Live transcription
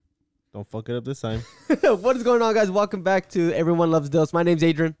Don't fuck it up this time. What is going on, guys? Welcome back to Everyone Loves Dills. My name's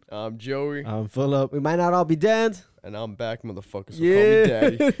Adrian. I'm Joey. I'm Philip. We might not all be dead. And I'm back, motherfucker, so call me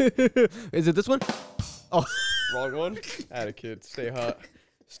daddy. Is it this one? Oh. Wrong one? Atta kid. Stay hot.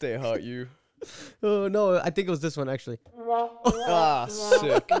 Stay hot, you. Oh, no. I think it was this one, actually. Ah,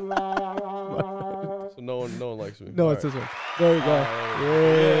 sick. So no one likes me. No, All it's right. this one. There we go.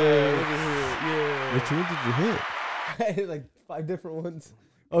 Yeah. Look at here. Yeah. Which one did you hit? Like 5 different ones.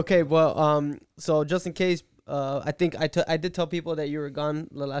 Okay, well, so just in case, I think I did tell people that you were gone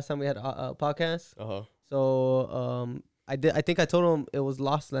the last time we had a podcast. Uh-huh. So, I think I told them it was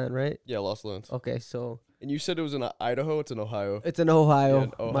Lostland, right? Yeah, Lost Lands. Okay, so And you said it was in Idaho? It's in Ohio. it's in Ohio. Yeah,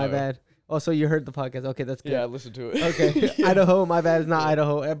 in Ohio. My bad. Oh, so you heard the podcast. Okay, that's good. Yeah, I listened to it. Okay, Yeah. Idaho. My bad. It's not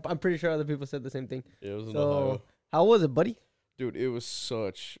Idaho. I'm pretty sure other people said the same thing. Yeah, it was in So, Ohio. how was it, buddy? Dude, it was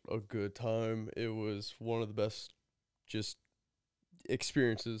such a good time. It was one of the best just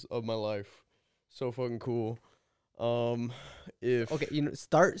experiences of my life. So fucking cool. Okay,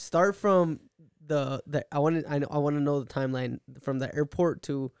 start from the I want to know the timeline from the airport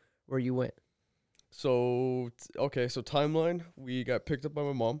to where you went. So timeline, we got picked up by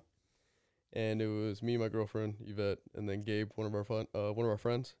my mom, and it was me, my girlfriend Yvette, and then Gabe, one of our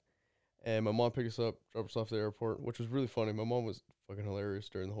friends. And my mom picked us up, dropped us off at the airport, which was really funny. My mom was fucking hilarious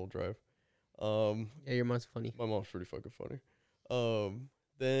during the whole drive. Yeah, your mom's funny. My mom's pretty fucking funny.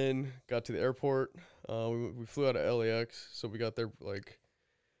 Then got to the airport. We flew out of LAX, so we got there like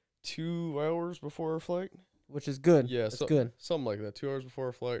 2 hours before our flight. Which is good. Yeah, that's good. Something like that. 2 hours before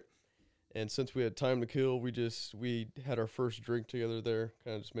our flight. And since we had time to kill, we had our first drink together there.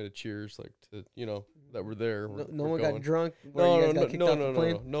 Kind of just made a cheers, like to that we're there. No one got drunk. No, got kicked off the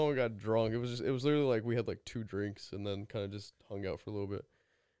plane? no one got drunk. It was literally like we had like 2 drinks and then kind of just hung out for a little bit.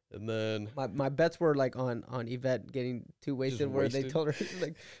 And then My bets were like on Yvette getting too wasted, where they wasted. told her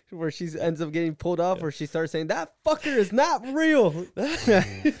like where she ends up getting pulled off, where she starts saying that fucker is not real.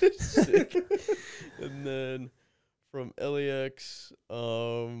 Sick. And then from LAX,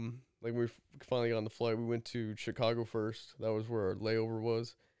 like we finally got on the flight, we went to Chicago first. That was where our layover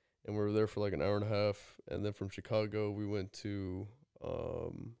was, and we were there for like an hour and a half. And then from Chicago, we went to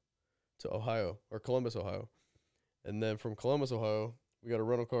Ohio, or Columbus, Ohio. And then from Columbus, Ohio, we got a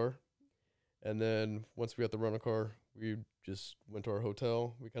rental car. And then once we got the rental car, we just went to our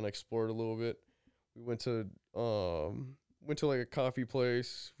hotel. We kind of explored a little bit. We went to like a coffee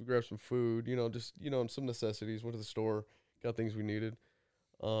place. We grabbed some food, some necessities. Went to the store, got things we needed.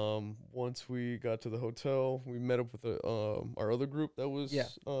 Once we got to the hotel, we met up with our other group that was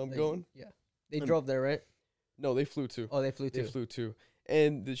going. Yeah, they drove there, right? No, they flew too. Oh, they flew too. They flew too.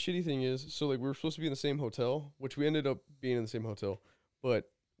 And the shitty thing is, so like we were supposed to be in the same hotel, which we ended up being in the same hotel.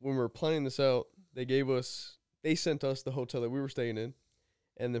 But when we were planning this out, they sent us the hotel that we were staying in,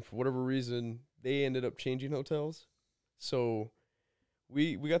 and then for whatever reason, they ended up changing hotels. So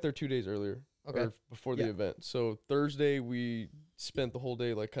we got there 2 days earlier. Okay. Or before the event. So Thursday we spent the whole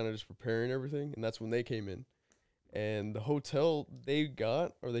day like kind of just preparing everything, and that's when they came in. And the hotel they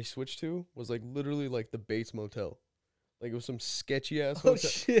switched to was like literally like the Bates Motel. Like it was some sketchy ass hotel.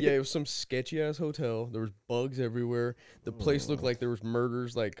 Shit. Yeah, it was some sketchy ass hotel. There was bugs everywhere. The place looked like there was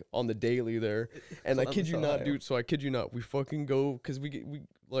murders like on the daily there. And I kid you not, dude. So I kid you not. We fucking go because we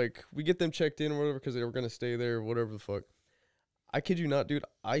get them checked in or whatever because they were gonna stay there or whatever the fuck. I kid you not, dude.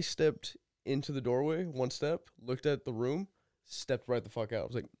 I stepped into the doorway, one step, looked at the room, stepped right the fuck out. I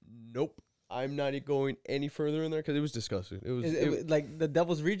was like, nope, I'm not going any further in there because it was disgusting. It was like the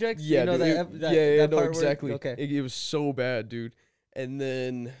Devil's Rejects. Yeah, you know, dude, that no, part exactly. Okay, It was so bad, dude. And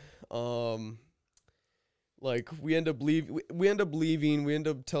then, like we end up leaving. We end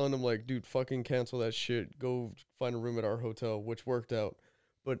up telling them like, dude, fucking cancel that shit. Go find a room at our hotel, which worked out.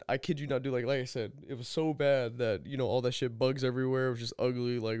 But I kid you not, dude. Like I said, it was so bad that all that shit, bugs everywhere. It was just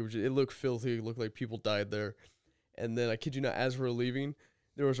ugly. Like it looked filthy. It looked like people died there. And then I kid you not, as we're leaving,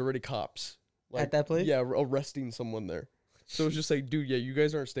 there was already cops at that place. Yeah, arresting someone there. So it's just like, dude, yeah, you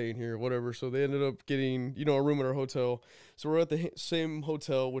guys aren't staying here, whatever. So they ended up getting a room at our hotel. So we're at the same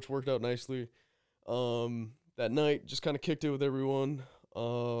hotel, which worked out nicely. That night, just kind of kicked it with everyone.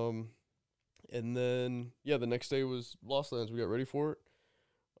 And then the next day was Lost Lands. We got ready for it.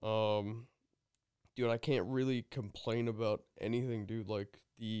 Dude, I can't really complain about anything, dude. Like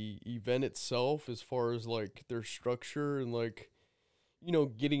the event itself, as far as like their structure and like,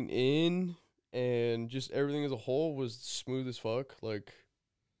 getting in and just everything as a whole was smooth as fuck. Like,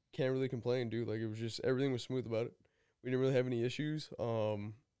 can't really complain, dude. Like it was just everything was smooth about it. We didn't really have any issues.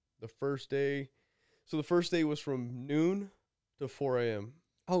 The first day was from noon to 4 a.m.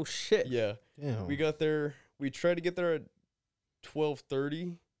 Oh shit. Yeah. Damn. We got there. We tried to get there at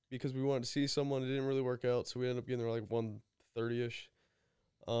 12:30, because we wanted to see someone. It didn't really work out, so we ended up getting there like 1:30ish.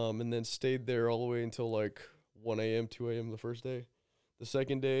 And then stayed there all the way until like 1 a.m., 2 a.m. the first day. The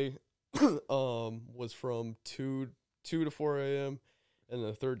second day was from 2 to 4 a.m. and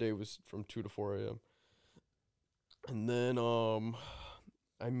the third day was from 2 to 4 a.m. And then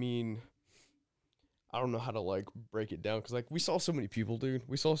I mean, I don't know how to like break it down because like we saw so many people, dude.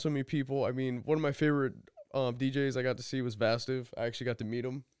 We saw so many people. I mean, one of my favorite DJs I got to see was Vastiv. I actually got to meet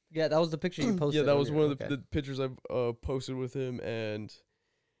him. Yeah, that was the picture you posted. Yeah, that was one of the pictures I posted with him, and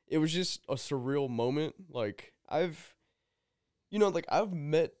it was just a surreal moment. Like I've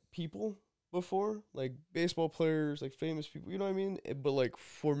met people before, like baseball players, like famous people, you know what I mean? But like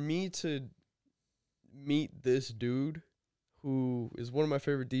for me to meet this dude who is one of my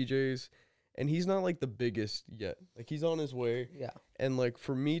favorite DJs, and he's not like the biggest yet. Like he's on his way. Yeah. And like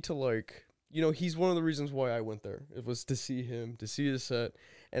for me to like, you know, he's one of the reasons why I went there. It was to see him, to see his set.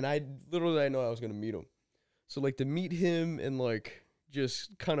 And I know I was going to meet him. So like to meet him and like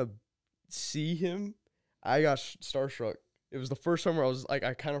just kind of see him, I got starstruck. It was the first time where I was like,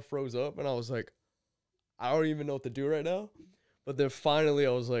 I kind of froze up and I was like, I don't even know what to do right now. But then finally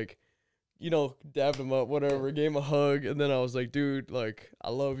I was like, you know, dabbed him up, whatever, gave him a hug. And then I was like, dude, like,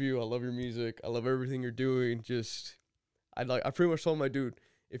 I love you. I love your music. I love everything you're doing. Just, I pretty much told my dude,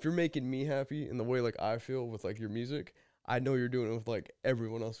 if you're making me happy in the way like I feel with like your music, I know you're doing it with like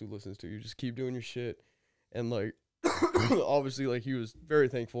everyone else who listens to you. Just keep doing your shit. And like, obviously, like he was very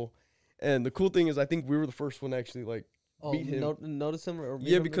thankful. And the cool thing is, I think we were the first one to actually like meet him. Notice him or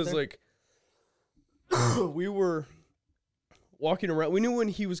yeah, because like we were walking around. We knew when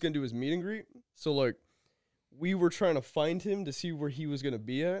he was gonna do his meet and greet, so like we were trying to find him to see where he was gonna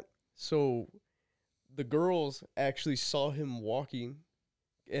be at. So the girls actually saw him walking,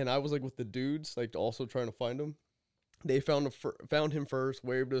 and I was like with the dudes, like also trying to find him. They found him first,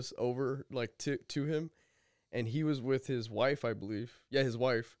 waved us over like to him, and he was with his wife, I believe. Yeah, his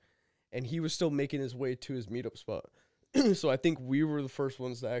wife, and he was still making his way to his meetup spot. So I think we were the first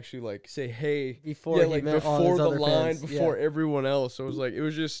ones to actually like say hey before the line, before everyone else. So it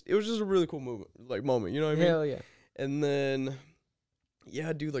was just a really cool moment, you know what I mean? Hell yeah. And then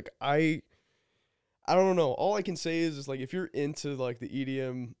yeah, dude, like I don't know. All I can say is like if you're into like the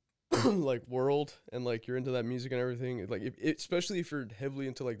EDM like world and like you're into that music and everything, like especially if you're heavily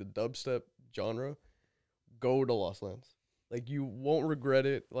into like the dubstep genre, go to Lostland. Like you won't regret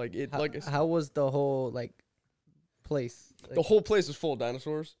it. Like it. How was the whole like place? Like, the whole place was full of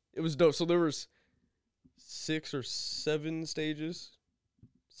dinosaurs. It was dope. So there was 6 or 7 stages.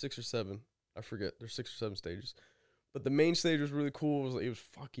 6 or 7. I forget. There's 6 or 7 stages. But the main stage was really cool. It was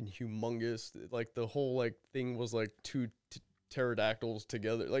fucking humongous. Like the whole like thing was like 2 pterodactyls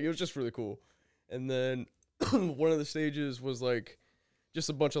together. Like it was just really cool. And then one of the stages was like just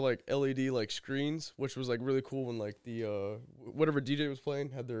a bunch of like LED like screens, which was like really cool when like the whatever DJ was playing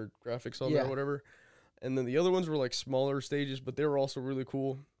had their graphics on there or whatever. And then the other ones were like smaller stages, but they were also really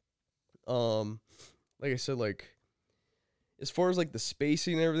cool. Like I said, like as far as like the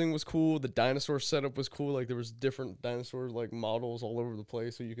spacing and everything was cool. The dinosaur setup was cool. Like there was different dinosaur like models all over the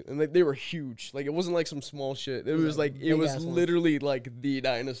place. So you could, and like they were huge. Like it wasn't like some small shit. It was like it was literally like the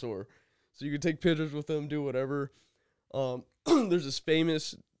dinosaur. So you could take pictures with them, do whatever. There's a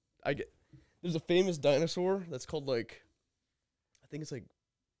famous dinosaur that's called like, I think it's like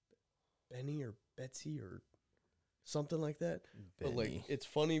Benny or Betsy or something like that. Benny. But like it's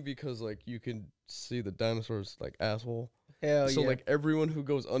funny because like you can see the dinosaur's like asshole. Hell so yeah. like everyone who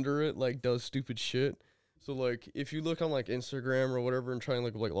goes under it like does stupid shit. So like if you look on like Instagram or whatever and try and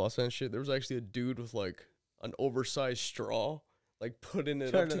look like Los Angeles shit, there was actually a dude with like an oversized straw like putting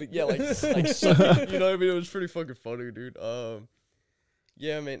it up to the like sucking, you know what I mean? It was pretty fucking funny, dude.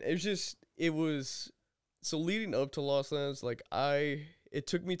 Yeah, man, it was so leading up to Los Angeles, like it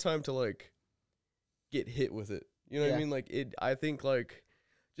took me time to like get hit with it. You know what I mean? Like I think like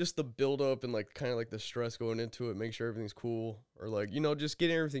just the build up and like kind of like the stress going into it, make sure everything's cool or like, you know, just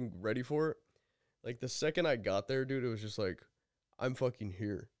getting everything ready for it. Like the second I got there, dude, it was just like, I'm fucking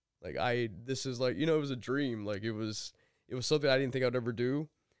here. Like this is like, you know, it was a dream. Like it was something I didn't think I'd ever do.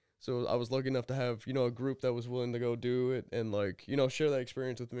 So I was lucky enough to have, you know, a group that was willing to go do it and like, you know, share that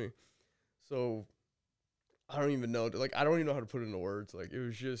experience with me. So I don't even know. Like, I don't even know how to put it into words. Like,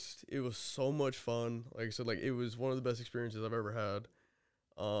 it was so much fun. Like I said, like, it was one of the best experiences I've ever had.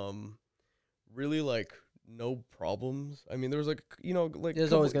 Really, like, no problems. I mean, there was, like, you know, like...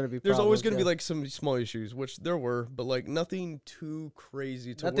 There's always going to be problems. There's always going to be, like, some small issues, which there were, but, like, nothing too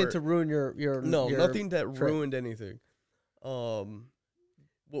crazy to nothing to ruin your nothing that trip. ruined anything.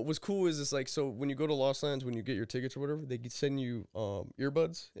 what was cool is it's like, so when you go to Lostlands, when you get your tickets or whatever, they could send you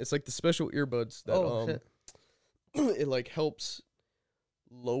earbuds. It's like the special earbuds that it like helps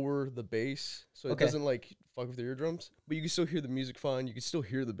lower the bass, so it doesn't like fuck with the eardrums, but you can still hear the music fine. You can still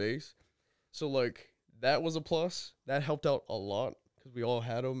hear the bass. So like that was a plus. That helped out a lot because we all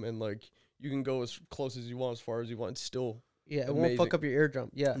had them, and like you can go as close as you want, as far as you want. It's still it won't fuck up your eardrum.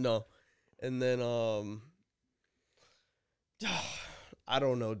 Yeah. No. And then I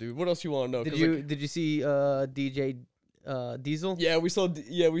don't know, dude. What else you want to know? Did you see DJ Diesel? Yeah, we saw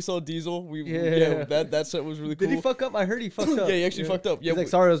Diesel. That set was really cool. Did he fuck up? I heard he fucked up. Yeah, he actually fucked up. Yeah, he's like,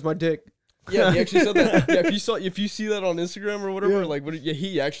 sorry, it was my dick. Yeah, he actually said that. Yeah, if you see that on Instagram or whatever, like,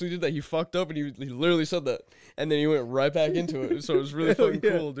 he actually did that. He fucked up and he literally said that, and then he went right back into it. So it was really fucking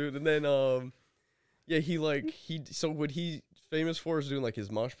cool, dude. And then so what he famous for is doing like his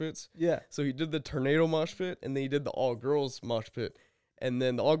mosh pits. Yeah. So he did the tornado mosh pit, and then he did the all girls mosh pit. And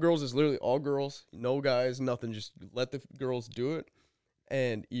then the all girls is literally all girls, no guys, nothing. Just let the girls do it.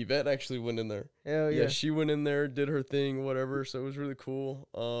 And Yvette actually went in there. Hell yeah. Yeah, she went in there, did her thing, whatever. So it was really cool.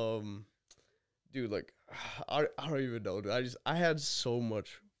 Dude, like, I don't even know. Dude. I had so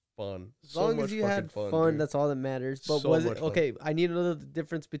much fun. As long as you had fun, that's all that matters. But was it okay? I need to know the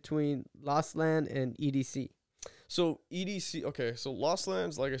difference between Lostland and EDC. So EDC, okay. So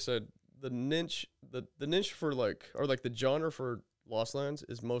Lostlands, like I said, the niche for like, or like the genre for Lostlands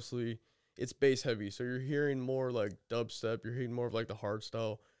is mostly, it's bass heavy. So you're hearing more like dubstep. You're hearing more of like the hard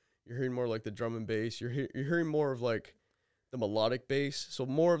style. You're hearing more like the drum and bass. You're hearing more of like the melodic bass. So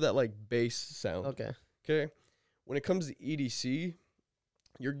more of that like bass sound. Okay. When it comes to EDC,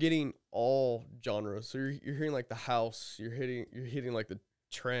 you're getting all genres. So you're hearing like the house. You're hitting like the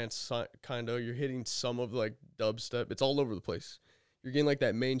trance kind of. You're hitting some of like dubstep. It's all over the place. You're getting like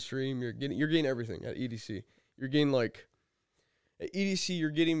that mainstream. You're getting everything at EDC. You're getting like at EDC. You're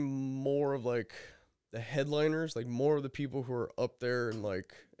getting more of like the headliners, like more of the people who are up there and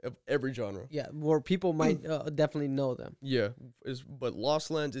like of every genre. Yeah, where people might definitely know them. Yeah, but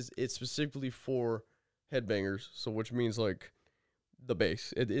Lostlands it's specifically for headbangers. So which means like the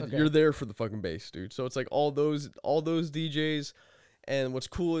bass. You're there for the fucking bass, dude. So it's like all those DJs. And what's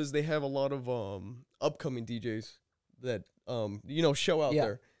cool is they have a lot of upcoming DJs that show out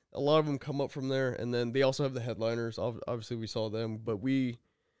there. A lot of them come up from there, and then they also have the headliners. Obviously, we saw them, but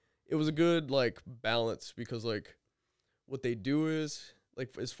it was a good like balance because like what they do is like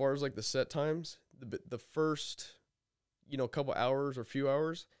as far as like the set times, the first couple hours or few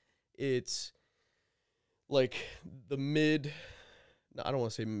hours, it's like the mid. No, I don't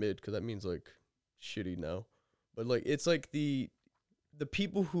want to say mid because that means like shitty now, but like it's like the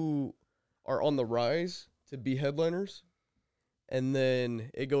people who are on the rise to be headliners, and then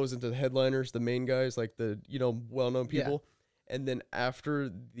it goes into the headliners, the main guys, like the well-known people, and then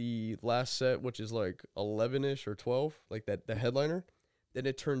after the last set, which is like 11ish or 12, like that the headliner, then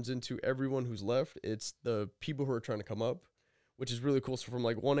it turns into everyone who's left. It's the people who are trying to come up, which is really cool. So from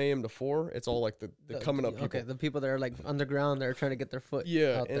like 1 a.m. to 4, it's all like the coming up people. Okay, the people that are like underground, they're trying to get their foot.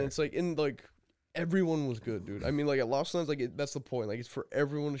 Yeah, out and there. it's like in like. Everyone was good, dude. I mean, like at Lostlands, like that's the point. Like it's for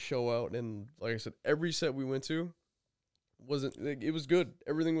everyone to show out, and like I said, every set we went to wasn't like it was good.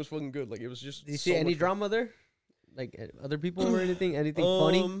 Everything was fucking good. Like it was just. Did you see any drama there? Like other people or anything? Anything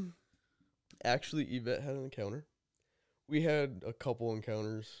funny? Actually, Yvette had an encounter. We had a couple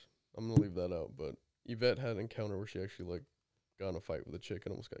encounters. I'm gonna leave that out, but Yvette had an encounter where she actually like got in a fight with a chick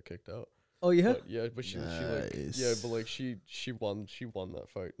and almost got kicked out. Oh yeah. But she won that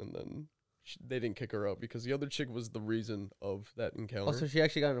fight, and then. They didn't kick her out because the other chick was the reason of that encounter. Oh, so she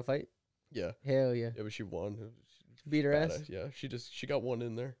actually got in a fight? Yeah. Hell yeah. Yeah, but she won. She beat her ass? Yeah, she got one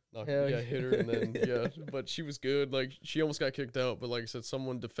in there. Hell yeah. Hit her, and then, but she was good. Like, she almost got kicked out, but like I said,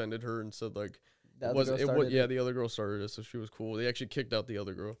 someone defended her and said, like, the other girl started it, so she was cool. They actually kicked out the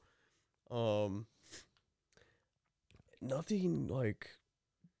other girl. Nothing, like,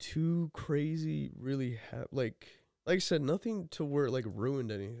 too crazy really like I said, nothing to where it like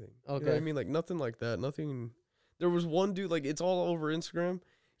ruined anything. Okay. You know what I mean? Like nothing like that. Nothing. There was one dude, like it's all over Instagram.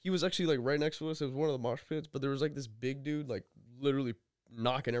 He was actually like right next to us. It was one of the mosh pits, but there was like this big dude, like literally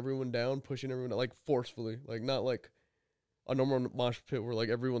knocking everyone down, pushing everyone down, like forcefully, like not like a normal mosh pit where like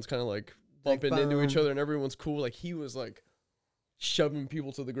everyone's kind of like bumping into each other and everyone's cool. Like he was like shoving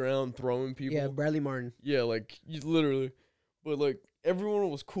people to the ground, throwing people. Yeah, Bradley Martin. Yeah, like literally, but like everyone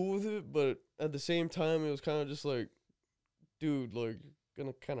was cool with it, but at the same time, it was kind of just like, dude, like,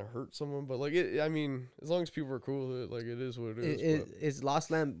 gonna kind of hurt someone. But, like, I mean, as long as people are cool with it, like, it is what it is. Is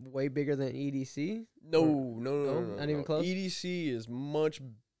Lostland way bigger than EDC? No. Not even close? EDC is much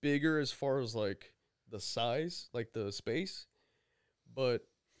bigger as far as, like, the size, like, the space. But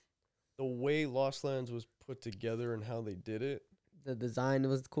the way Lost Lands was put together and how they did it. The design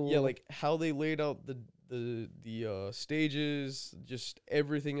was cool. Yeah, like how they laid out the stages, just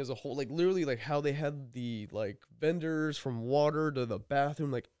everything as a whole. Like literally, like how they had the like vendors from water to the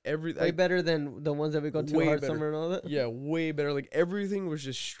bathroom, like everything. Way better than the ones that we go to Hard Summer and all that. Yeah, way better. Like everything was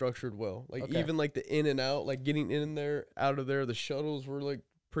just structured well. Like even like the in and out, like getting in there, out of there. The shuttles were like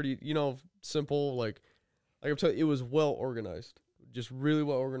pretty, simple. Like I'm telling you, it was well organized. Just really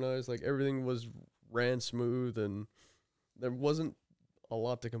well organized. Like everything ran smooth, and there wasn't a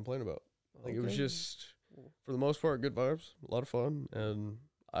lot to complain about. Like it was just, for the most part, good vibes, a lot of fun, and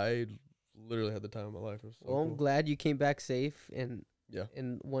I literally had the time of my life. It was so cool. I'm glad you came back safe and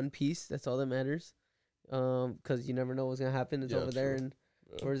in one piece. That's all that matters. Because you never know what's gonna happen. It's over there in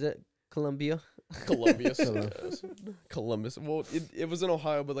where is it? Columbia. Columbia. Yes. Columbus. Well, it was in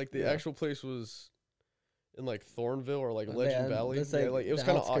Ohio, but like the actual place was in like Thornville or like Legend Valley. Like it was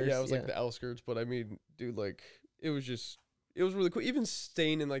kind of odd. Yeah, it was like the outskirts. But I mean, dude, like it was really cool. Even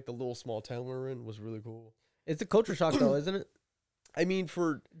staying in like the little small town we were in was really cool. It's a culture shock though, isn't it? I mean, is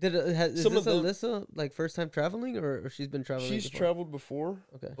this Alyssa like first time traveling or she's been traveling? She's traveled before.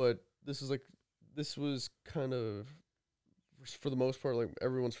 Okay, but this was kind of, for the most part, like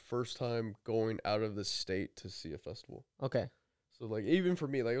everyone's first time going out of the state to see a festival. Okay. So like even for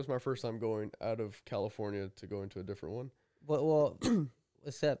me, like it was my first time going out of California to go into a different one. Well,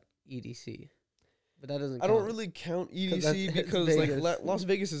 except EDC, but that doesn't. I don't really count EDC because like Las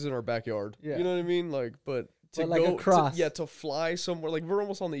Vegas is in our backyard. Yeah. You know what I mean? Like, but to like go across, to fly somewhere, like we're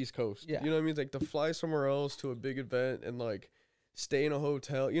almost on the East Coast. Yeah. You know what I mean? Like to fly somewhere else to a big event and like stay in a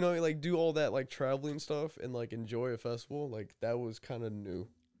hotel. Like do all that like traveling stuff and like enjoy a festival. Like that was kind of new,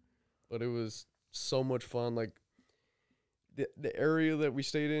 but it was so much fun. Like. The area that we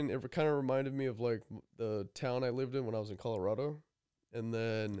stayed in, it kind of reminded me of like the town I lived in when I was in Colorado, and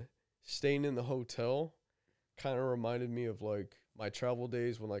then staying in the hotel kind of reminded me of like my travel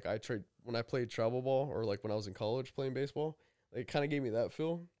days when like when I played travel ball or like when I was in college playing baseball. Like, it kind of gave me that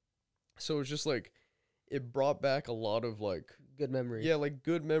feel. So it's just like it brought back a lot of like good memories. Yeah, like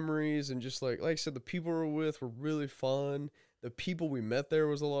good memories, and just like I said, the people we were with were really fun. The people we met there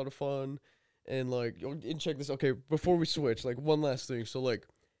was a lot of fun. And like, and check this. Okay, before we switch, like one last thing. So like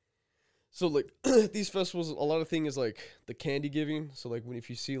these festivals, a lot of thing is like the candy giving. So like if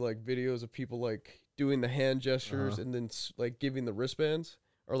you see like videos of people like doing the hand gestures and then like giving the wristbands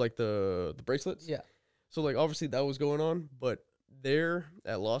or like the bracelets. Yeah. So like obviously that was going on, but there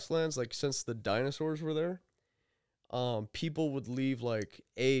at Lost Lands, like since the dinosaurs were there, people would leave like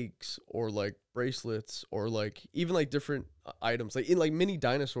eggs or like bracelets or like even like different items, like in like mini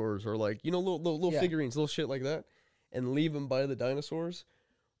dinosaurs or like little figurines, little shit like that, and leave them by the dinosaurs.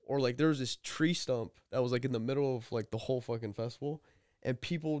 Or like there was this tree stump that was like in the middle of like the whole fucking festival, and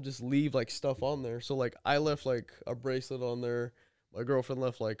people just leave like stuff on there. So like I left like a bracelet on there. My girlfriend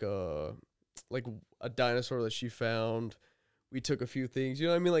left like a dinosaur that she found. We took a few things, you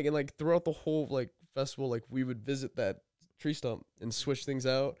know what I mean? Like, and like throughout the whole like festival, like we would visit that tree stump and switch things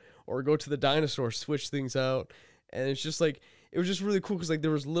out, or go to the dinosaur, switch things out. And it's just like, it was just really cool because like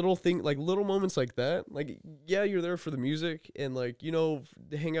there was little moments like that. Like, yeah, you're there for the music and like,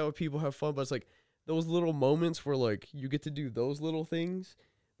 hang out with people, have fun, but it's like those little moments where like you get to do those little things.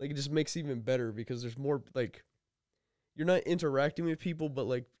 Like it just makes it even better because there's more, like, you're not interacting with people, but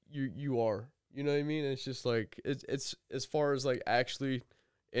like you are. You know what I mean? And it's just like it's as far as like actually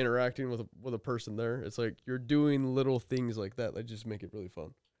interacting with a person there, it's like you're doing little things like that that just make it really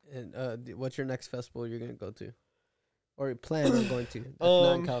fun. And what's your next festival you're gonna go to, or plan on going to? That's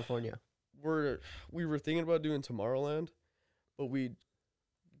not in California. We were thinking about doing Tomorrowland, but we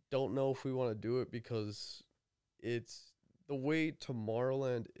don't know if we want to do it because it's the way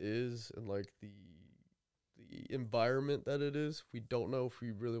Tomorrowland is and like the environment that it is. We don't know if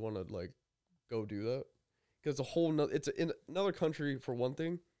we really want to like go do that because it's in another country for one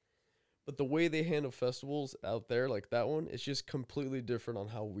thing, but the way they handle festivals out there, like that one, it's just completely different on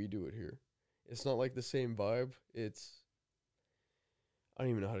how we do it here. It's not like the same vibe. I don't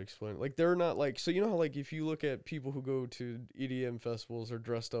even know how to explain it. Like they're not like, so you know how like if you look at people who go to EDM festivals are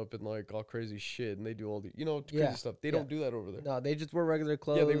dressed up in like all crazy shit and they do all the crazy stuff. They don't do that over there. No, they just wear regular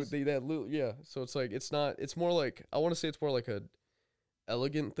clothes. Yeah. So it's like it's more like, I want to say it's more like a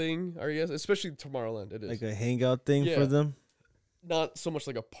elegant thing, I guess, especially Tomorrowland. It is like a hangout thing for them, not so much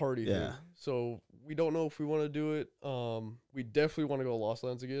like a party thing. So we don't know if we want to do it. We definitely want to go to Lost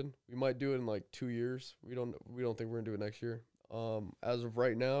Lands again. We might do it in like 2 years. We don't think we're gonna do it next year. As of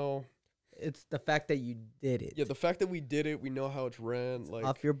right now, it's the fact that you did it. Yeah, the fact that we did it, we know how it's ran. Like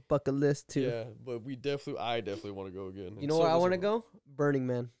off your bucket list too. Yeah, but I definitely want to go again. You know where I want to go? Burning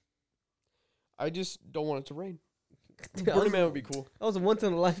Man. I just don't want it to rain. That Burning was- Man would be cool. That was a once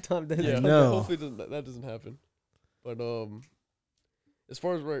in a lifetime. Yeah, know. hopefully that doesn't happen. But as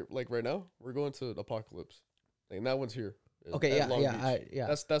far as right now, we're going to Apocalypse. Like that one's here. Okay, at Long Beach. yeah.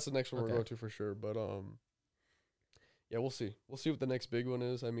 That's the next one we're Okay. going to for sure. But yeah, we'll see. We'll see what the next big one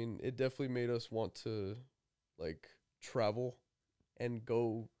is. I mean, it definitely made us want to like travel and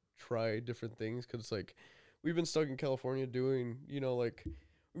go try different things because like we've been stuck in California doing, like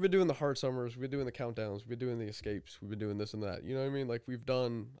we've been doing the hard summers, we've been doing the countdowns, we've been doing the escapes, we've been doing this and that. You know what I mean? Like we've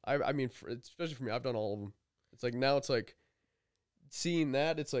done. I mean, especially for me, I've done all of them. It's like now it's like seeing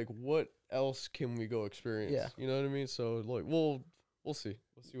that. It's like what else can we go experience? Yeah. You know what I mean? So like we'll see.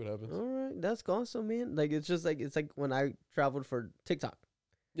 We'll see what happens. All right, that's awesome, man. Like it's just like when I traveled for TikTok.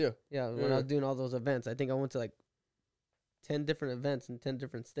 Yeah. Yeah, when I was doing all those events, I think I went to like 10 different events in 10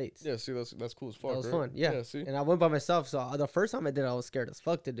 different states. Yeah. See, that's cool as fuck. That was right? fun. Yeah. See. And I went by myself, so the first time I did it, I was scared as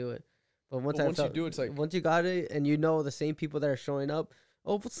fuck to do it. But once you do it, it's like once you got it, and you know the same people that are showing up.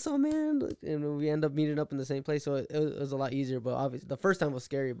 Oh, what's up, man? And we end up meeting up in the same place, so it was a lot easier. But obviously, the first time was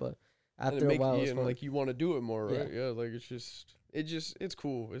scary, but after a while, it was fun. like you want to do it more, right? Yeah. Yeah, like it's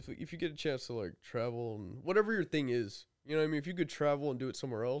cool if you get a chance to like travel and whatever your thing is, you know what I mean. If you could travel and do it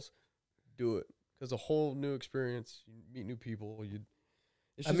somewhere else, do it because a whole new experience. You meet new people.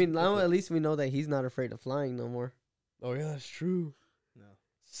 I mean, now at least we know that he's not afraid of flying no more. Oh yeah, that's true. No.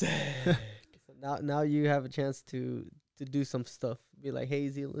 So now you have a chance to do some stuff. Be like, hey,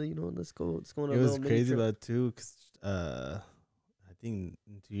 Z, let's go on a It was little mini crazy trip. about it too, cause I think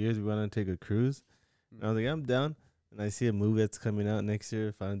in 2 years we want to take a cruise. And I was like, I'm down. And I see a movie that's coming out next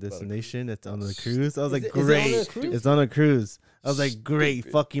year, Final Destination. That's on the cruise. I was like, Is it on a great. cruise? It's on a cruise. I was like, great.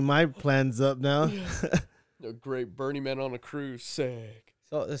 Stupid. Fucking my plan's up now. Great Burning Man on a cruise, sick.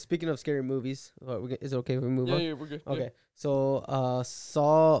 So speaking of scary movies, is it okay if we move on? Yeah, we're good. Okay. So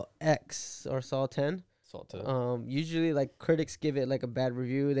Saw X or Saw 10. Saw 10. Usually like critics give it like a bad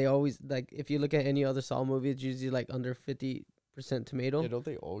review. They always like if you look at any other Saw movie, it's usually like under 50% tomato. Yeah, don't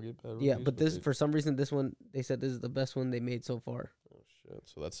they all get bad Yeah, reviews? but this for some reason this one they said this is the best one they made so far. Oh shit!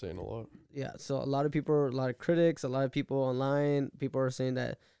 So that's saying a lot. Yeah, so a lot of critics, a lot of people online, people are saying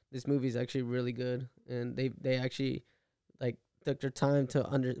that this movie is actually really good, and they actually like took their time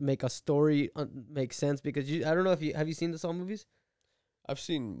to make a story make sense because I don't know if have you seen the Saw movies? I've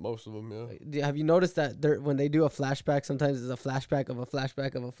seen most of them. Yeah. Have you noticed that when they do a flashback, sometimes it's a flashback of a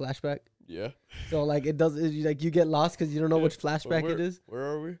flashback of a flashback? Yeah. So like you get lost because you don't know which flashback it is. Where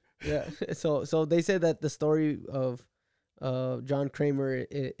are we? Yeah. So they say that the story of John Kramer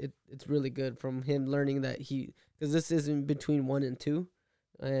it's really good from him learning that because this is in between 1 and 2,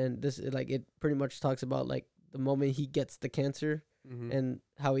 and this like it pretty much talks about like the moment he gets the cancer and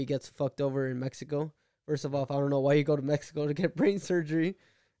how he gets fucked over in Mexico. First of all, I don't know why you go to Mexico to get brain surgery,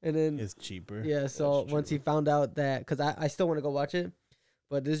 and then It's cheaper. yeah. So once he found out that, because I still want to go watch it,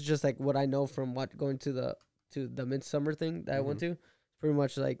 but this is just like what I know from going to the Midsummer thing that I went to. Pretty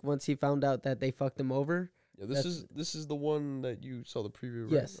much like once he found out that they fucked him over. Yeah, this is the one that you saw the preview,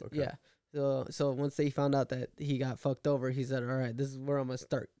 right? Yes. Okay. Yeah. So once they found out that he got fucked over, he said, "All right, this is where I'm gonna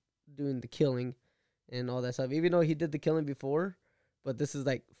start doing the killing, and all that stuff." Even though he did the killing before, but this is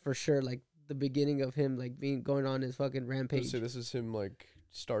like for sure like the beginning of him like going on his fucking rampage. So this is him like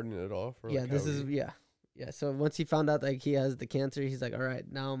starting it off. Or Yeah, like this how is he- yeah. So once he found out like he has the cancer, he's like, all right,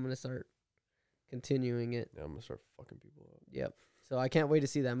 now I'm gonna start continuing it. Yeah, I'm gonna start fucking people up. Yep. So I can't wait to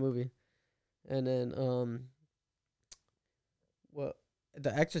see that movie. And then well,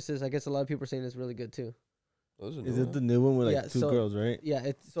 The Exorcist, I guess a lot of people are saying is really good too. Those are Is new, it the new one with like Yeah, two so- girls, right?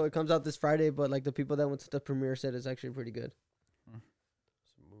 Yeah, so it comes out this Friday, but like the people that went to the premiere said it's actually pretty good.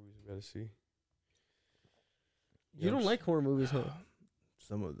 some movies we gotta see. You don't like horror movies, huh?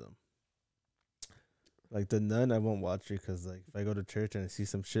 Some of them. Like The Nun, I won't watch it because like if I go to church and I see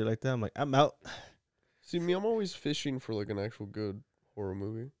some shit like that, I'm like, I'm out. See me, I'm always fishing for like an actual good horror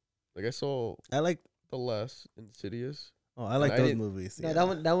movie. Like I saw I like. The Last Insidious. I like I those didn't- movies. No,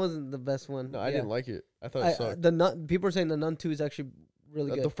 yeah. that wasn't the best one. No, I Yeah. didn't like it. I thought it sucked. The Nun. People are saying the Nun 2 is actually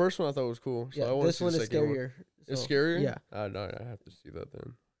really The good. first one I thought was cool. So I Yeah, want this to see one the is second one. scarier. It's So, scarier. Yeah. No, I have to see that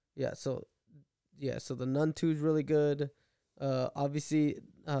then. Yeah, so the Nun 2 is really good. Obviously,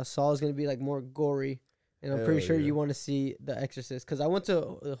 Saw is going to be like more gory, and I'm pretty Hell sure yeah. you want to see The Exorcist because I went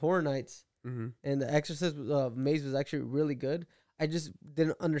to Horror Nights Mm-hmm. and The Exorcist maze was actually really good. I just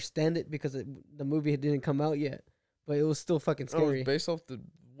didn't understand it because the movie didn't come out yet, but it was still fucking Oh, scary. it's based off the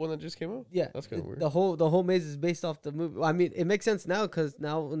one that just came out. Yeah, That's kinda weird. The whole maze is based off the movie. I mean, it makes sense now because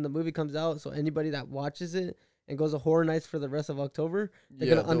now when the movie comes out, so anybody that watches it and goes to Horror Nights for the rest of October,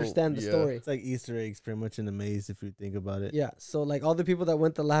 they're gonna understand the story. It's like Easter eggs pretty much in the maze if you think about it. Yeah, so like all the people that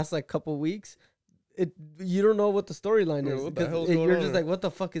went the last like couple weeks, you don't know what the storyline Yeah, is. what the 'Cause hell's you're going on just there? like, what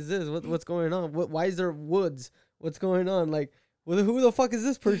the fuck is this? What's going on? Why is there woods? What's going on? Like, who the fuck is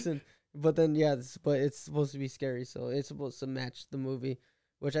this person? But then but it's supposed to be scary, so it's supposed to match the movie,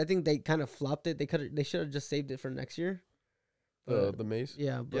 which I think they kind of flopped it. They should have just saved it for next year. The maze.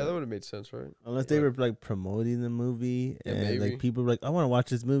 Yeah, but Yeah, that would have made sense, right? Unless they Like- were like promoting the movie Yeah, and maybe. like people were like, I want to watch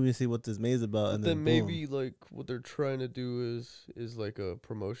this movie and see what this maze about, But and then then maybe like what they're trying to do is like a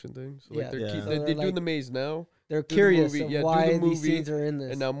promotion thing. So like Yeah. they're Yeah. keep, So they're they're doing like- the maze now, they're do the curious movie, of yeah, do why the these movie, scenes are in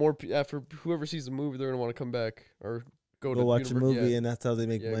this. and now more after whoever sees the movie, they're gonna want to come back or go to watch a movie, Yeah. and that's how they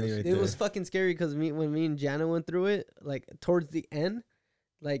make Yeah, money go right see It there. was fucking scary because when me and Jana went through it, like towards the end,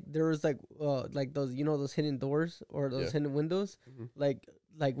 like there was like those those hidden doors or those Yeah. hidden windows, Mhm.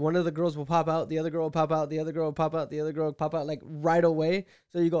 like one of the girls will pop out, the other girl will pop out, the other girl will pop out, the other girl will pop out like right away.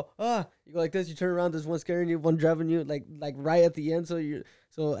 So you go you go like this, you turn around, there's one scaring you, one driving you, like right at the end.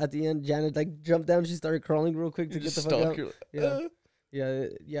 So at the end, Janet like jumped down, she started crawling real quick to You get the just fuck stuck. out. You're like, Yeah.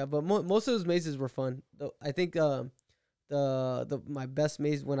 Yeah. But most of those mazes were fun. Though I think my best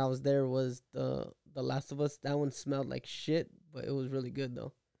maze when I was there was the Last of Us. That one smelled like shit, but it was really good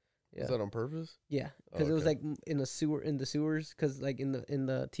though. Yeah, Is that on purpose? yeah, because it was okay. like in the sewers. Because like in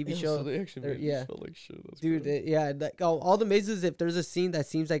the TV Yeah, show, So they actually they're- made it yeah. smell like shit. That's dude, gross. like all the mazes. If there's a scene that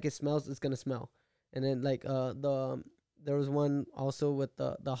seems like it smells, it's gonna smell. And then like there was one also with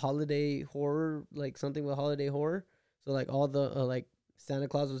the holiday horror, like something with holiday horror. So like all the like Santa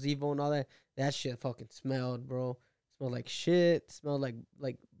Claus was evil and all that. That shit fucking smelled, bro. Smelled like shit. Smelled like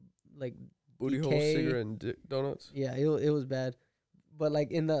Booty hole, decay. cigarette, and donuts. yeah. It was bad. But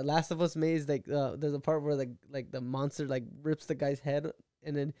like in the Last of Us maze, like there's a part where like the monster like rips the guy's head,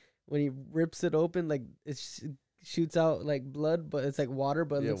 and then when he rips it open, like it shoots out like blood, but it's like water,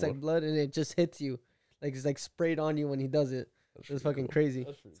 but it Yeah, looks like blood, and it just hits you, like it's like sprayed on you when he does it. That's It's pretty fucking cool. crazy.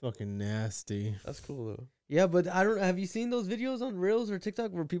 That's pretty It's fucking nasty. That's cool though. Yeah, but I don't. Have you seen those videos on Reels or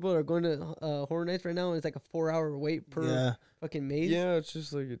TikTok where people are going to Horror Nights right now, and it's like a 4-hour wait per Yeah, fucking maze? Yeah, it's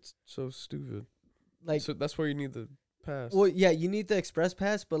just like it's so stupid. Like, So that's why you need the pass. well, yeah, you need the express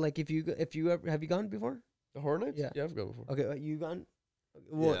pass, but like if you ever have you gone before? The Horror Nights? Yeah. Yeah, I've gone before. Okay, you gone?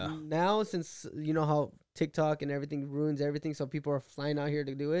 Well, Yeah. now since you know how TikTok and everything ruins everything, so people are flying out here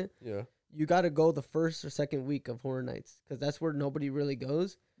to do it. Yeah. You got to go the first or second week of Horror Nights because that's where nobody really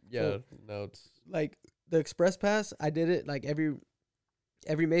goes. Yeah. Now it's Like the express pass, I did it like every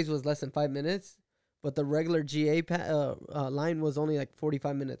maze was less than 5 minutes, but the regular GA line was only like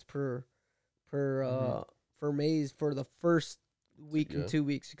 45 minutes per maze for the first week Yeah. and 2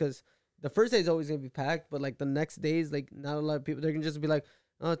 weeks because the first day is always gonna be packed, but like the next days, like not a lot of people. They're gonna just be like,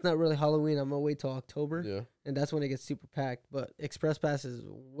 "Oh, it's not really Halloween. I'm gonna wait till October," yeah. and that's when it gets super packed. But express pass is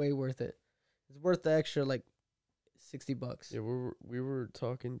way worth it. It's worth the extra like $60. Yeah, we were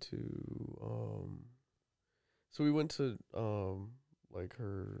talking to so we went to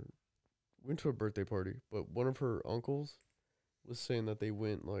went to a birthday party, but one of her uncles was saying that they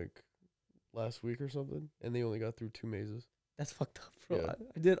went like last week or something and they only got through 2 mazes. That's fucked up, bro. Yeah.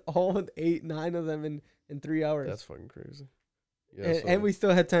 I did all 8, 9 of them in 3 hours. That's fucking crazy. Yeah, and we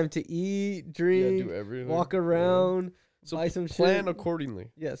still had time to eat, drink, do everything. walk Yeah. around, So buy some plan shit.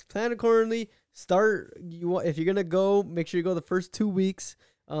 accordingly. Yes, plan accordingly. Start if you're gonna go, make sure you go the first 2 weeks.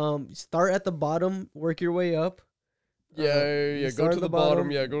 Start at the bottom, work your way up. Yeah. Go start to at the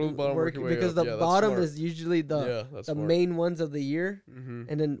bottom. Yeah, go to the bottom. Work your way because up. the Yeah, that's bottom smart. is usually the yeah, that's the smart. main ones of the year. Mm-hmm.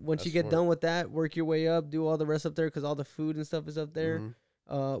 And then once you That's get smart. done with that, work your way up, do all the rest up there because all the food and stuff is up there.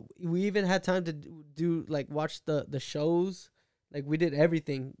 Mm-hmm. We even had time to do like watch the shows. Like we did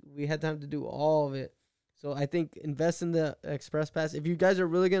everything. We had time to do all of it. So I think invest in the express pass. If you guys are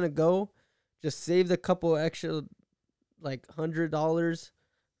really gonna go, just save the couple extra like $100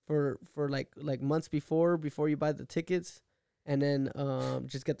 for like months before you buy the tickets, and then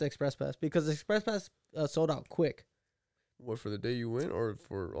just get the express pass because the express pass sold out quick. What, for the day you went or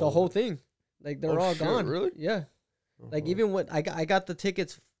for The all whole of it? thing, like they're Oh, all shit, gone. really? Yeah. Like Uh-huh. even when I got the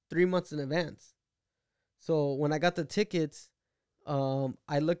tickets 3 months in advance. So when I got the tickets,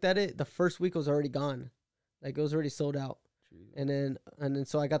 I looked at it. The first week was already gone, like it was already sold out. Jeez. And then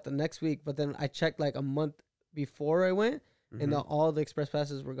so I got the next week, but then I checked like a month before I went, and Mhm. all the express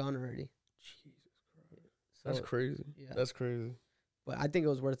passes were gone already. Jesus Christ. So, That's crazy. yeah. That's crazy. but I think it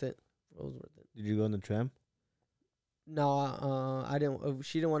was worth it. It was worth it. Did you go on the tram? No, I didn't.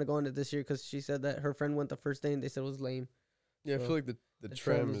 She didn't want to go on it this year because she said that her friend went the first day and they said it was lame. Yeah, I So, feel like the the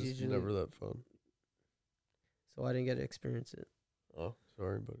tram tram is is usually- never that fun. So I didn't get to experience it. Oh,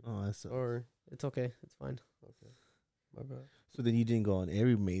 sorry, buddy. Oh, that's Sorry. It's okay. It's fine. Okay. My bad. so. Then you didn't go on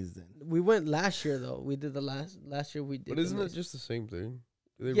every maze then. We went last year though. We did the last year we did. But the isn't it maze. just the same thing?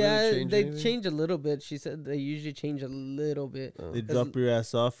 Do Yeah, really change they anything? change a little bit. She said they usually change a little bit. Oh. They drop your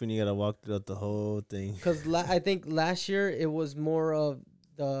ass off and you gotta walk throughout the whole thing. Because I think last year it was more of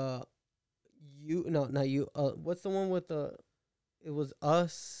the not you. What's the one with the? It was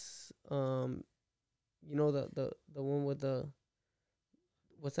us. You know the one with the.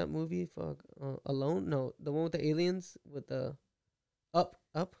 What's that movie? Fuck. Alone? No, the one with the aliens with the. Up.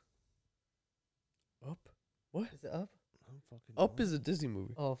 Up? What? Is it Up? Up is a Disney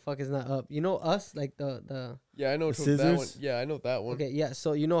movie. Oh fuck! It's not Up. You know Us? Like the. Yeah, I know The that one. Scissors? Yeah, I know that one. Okay, yeah.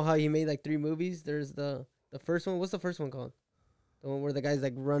 So you know how he made like 3 movies? There's the first one. What's the first one called? The one where the guy's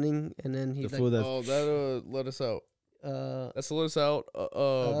like running and then he's The like, fool that Oh, that Let Us Out. That's the Let Us Out.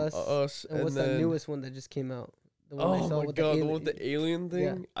 Us. and what's then, the newest one that just came out? The one I Oh saw my with god, the alien- one with the alien thing.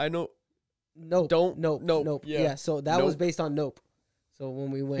 Yeah. I know. Nope. Nope. Nope. Yeah. Yeah. So that was Nope. based on Nope. So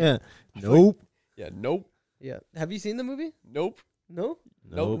when we went, Yeah. I feel like- Nope. Yeah. Nope. yeah. Have you seen the movie? Nope. No.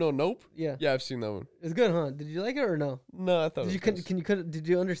 Nope. No. Nope. Yeah. Yeah, I've seen that one. It's good, huh? Did you like it or no? No, I thought. Did you it was did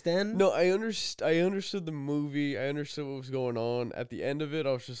you understand? No, I understood the movie. I understood what was going on. At the end of it,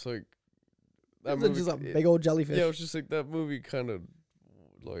 I was just like, It was just a big old jellyfish. Yeah, it was just like that movie kind of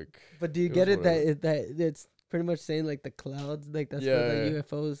like. But do you it get was it that whatever. that it's pretty much saying like the clouds, like that's Yeah, where the yeah.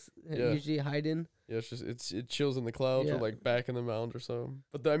 UFOs Yeah. usually hide in. Yeah, it's just it chills in the clouds Yeah. or like back in the mountains or something.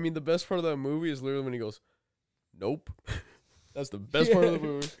 But I mean, the best part of that movie is literally when he goes, "Nope." That's the best part of the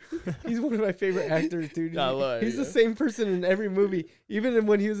movie. He's one of my favorite actors, dude. I lie, He's the yeah. same person in every movie. Even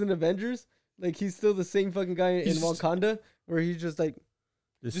when he was in Avengers, like he's still the same fucking guy in He's- Wakanda, where he's just like,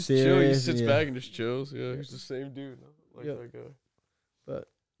 Just chill. He serious, sits yeah. back and just chills. Yeah, he's the same dude. Like Yep. that guy. but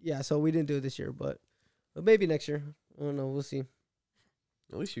yeah. So we didn't do it this year, but maybe next year. I don't know. We'll see.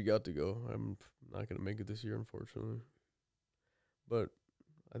 At least you got to go. I'm not gonna make it this year, unfortunately. But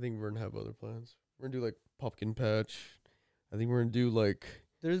I think we're gonna have other plans. We're gonna do like pumpkin patch. I think we're gonna do like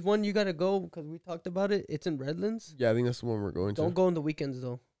There's one you gotta go because we talked about it. It's in Redlands. I think that's the one we're going to. Don't go on the weekends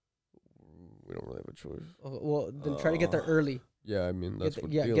though. We don't really have a choice. Well, then try to get there early. Yeah, I mean that's Get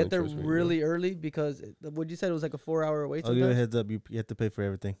what. yeah, the get only there choice we can do. really early because what you said it was like a 4-hour wait. I'll give you a sometimes. heads up. You have to pay for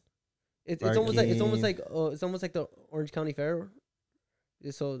everything. It's almost like Parking. it's almost like the Orange County Fair.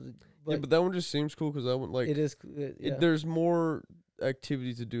 So, Yeah, but that one just seems cool because that one like it is. Yeah. there's more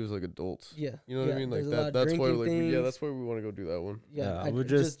activity to do as like adults. Yeah. You know what I mean? Like there's a lot that. of That's why drinking like things. that's why we want to go do that one. Yeah, Yeah, we'll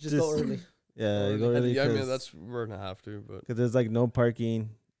just- go just- early. Yeah, you go early. Yeah, I mean 'cause- that's we're gonna have to, but Because there's like no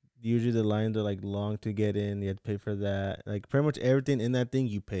parking. Usually the lines are like long to get in. You have to pay for that. Like pretty much everything in that thing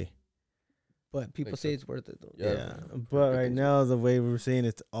you pay. But people Makes say sense. it's worth it though. Yeah. Yeah. But right Everything's- now the way we're seeing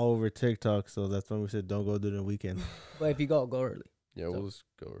it's all over TikTok, so that's when we said don't go during the weekend. But if you go early yeah, So- we'll just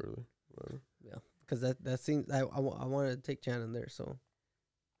go early. Whatever. because that seems I want to take Shannon there. So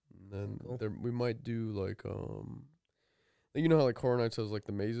And then Cool. there we might do like you know how like Horror Nights has like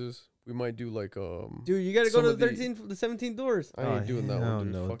the mazes. We might do like dude, you gotta go some to of the the- 13th, the 17 doors. I ain't doing that hell one,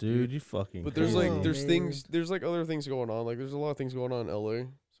 dude. No, Fuck dude, you. you fucking. But there's Come like on, there's man. things there's like other things going on. Like there's a lot of things going on in LA.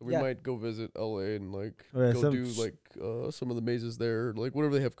 So we Yeah. might go visit LA and like Oh, yeah, go some do sh- like some of the mazes there, like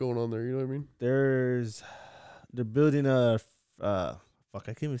whatever they have going on there. You know what I mean? they're building a fuck.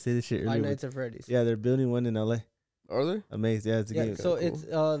 I can't even say this shit Five earlier. Nights at Freddy's. Yeah, they're building one in LA. Are they? Amazing. Yeah, it's a Yeah, game. so Cool.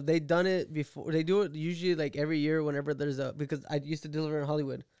 it's they done it before. They do it usually like every year whenever there's a because I used to deliver in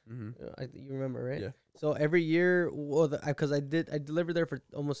Hollywood. Mm-hmm. You remember, right? Yeah. So every year, well, because I delivered there for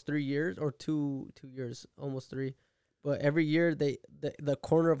almost 3 years or 2 years, almost 3. But every year the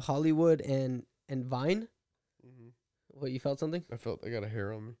corner of Hollywood and Vine. Mm-hmm. What, you felt something? I got a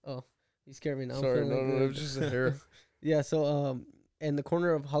hair on me. You scared me now. I'm Sorry, feeling no, like no, the- it was just a hair. Yeah, so and the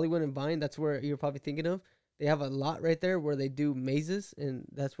corner of Hollywood and Vine, that's where you're probably thinking of. They have a lot right there where they do mazes, and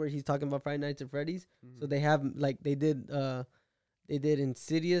that's where he's talking about Friday Nights at Freddy's. So they have like they did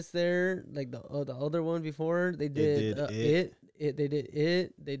Insidious there, like the other one before. They did, did it. They did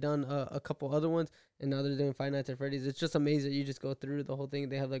it. They done a couple other ones, and now they're doing Five Nights at Freddy's. It's just amazing. You just go through the whole thing.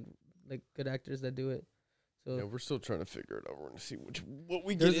 They have like good actors that do it. So Yeah, we're still trying to figure it out. We're gonna see what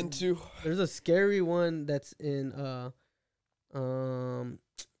we There's get a- into. there's a scary one that's in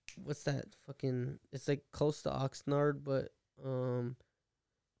what's that fucking? It's like close to Oxnard, but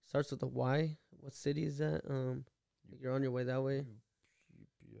starts with a Y. What city is that? You're on your way that way.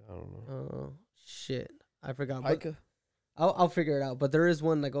 I don't know. Shit, I forgot. But Pika? I'll figure it out. But there is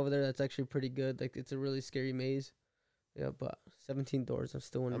one like over there that's actually pretty good. Like it's a really scary maze. Yeah, but 17 doors. I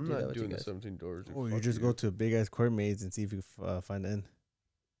still want to I'm do that not with you doing the guys. 17 doors. dude. Or you Fuck just go to a big ass court maze and see if you can find the end.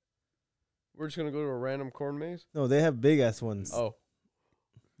 We're just gonna go to a random corn maze. No, they have big ass ones. Oh,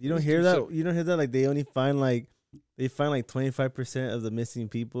 You don't Just hear do that? some- You don't hear that? Like they only find like 25% of the missing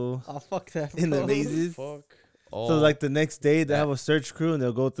people Oh fuck that! in the bro. mazes. fuck. So like the next day they have a search crew and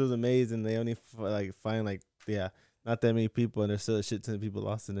they'll go through the maze and they only find like not that many people and there's still a shit ton of people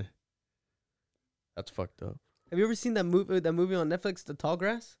lost in there. That's fucked up. Have you ever seen that movie on Netflix, The Tall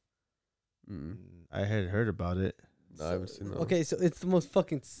Grass? I had heard about it. No, I haven't seen that. Okay, so it's the most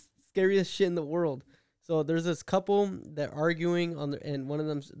fucking scariest shit in the world. So there's this couple that arguing and one of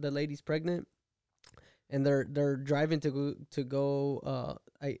them, the lady's pregnant, and they're driving to go.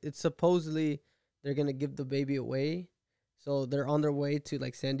 It's supposedly they're gonna give the baby away, so they're on their way to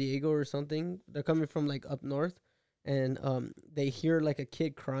like San Diego or something. They're coming from like up north, and they hear like a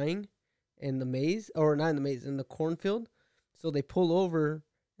kid crying in the maze, or not in the maze, in the cornfield. So they pull over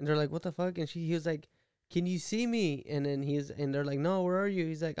and they're like, "What the fuck?" And he was like, "Can you see me?" And then and they're like, "No, where are you?"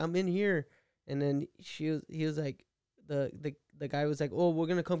 He's like, "I'm in here." And then he was like, the guy was like, "Oh, we're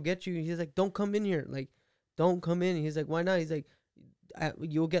gonna come get you." He's like, "Don't come in here, like, don't come in." He's like, "Why not?" He's like,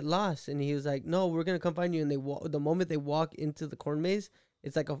 "You'll get lost." And he was like, "No, we're gonna come find you." And the moment they walk into the corn maze,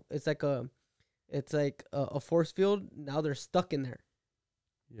 it's like a force field. Now they're stuck in there,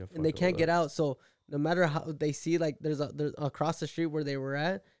 and they can't get out. So no matter how they see, like, there's across the street where they were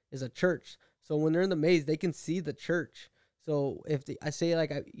at is a church. So when they're in the maze, they can see the church. So if I say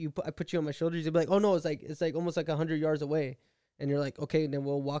like I put you on my shoulders, you'll be like, "Oh no, it's like almost like 100 yards away," and you're like, "Okay, then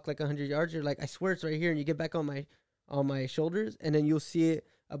we'll walk like 100 yards." You're like, "I swear it's right here," and you get back on my shoulders, and then you'll see it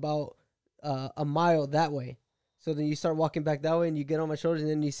about a mile that way. So then you start walking back that way, and you get on my shoulders,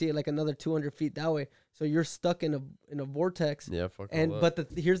 and then you see it like another 200 feet that way. So you're stuck in a vortex. Yeah, fuck. But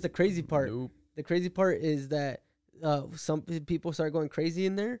here's the crazy part. Nope. The crazy part is that some people start going crazy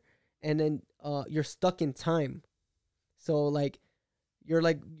in there, and then you're stuck in time. So like you're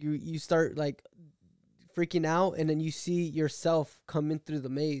like you start like freaking out, and then you see yourself coming through the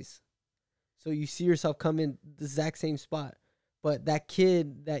maze. So you see yourself come in the exact same spot, but that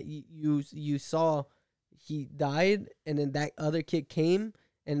kid that you saw, he died, and then that other kid came,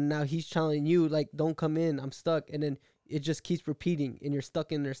 and now he's telling you like, "Don't come in, I'm stuck," and then it just keeps repeating, and you're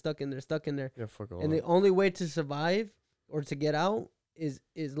stuck in there, stuck in there, stuck in there. Yeah, fuck all and the only way to survive or to get out is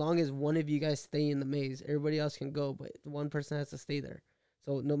as long as one of you guys stay in the maze. Everybody else can go, but one person has to stay there.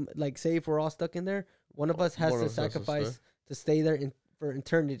 So no, like say if we're all stuck in there, one of us has to sacrifice to stay there for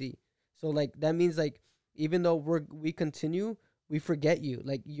eternity. So like that means like even though we continue, we forget you.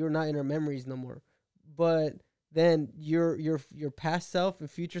 Like you're not in our memories no more. But then your past self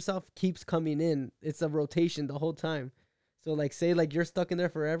and future self keeps coming in. It's a rotation the whole time. So like say like you're stuck in there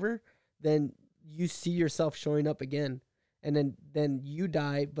forever, then you see yourself showing up again. And then you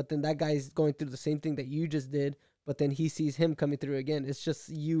die, but then that guy's going through the same thing that you just did, but then he sees him coming through again. It's just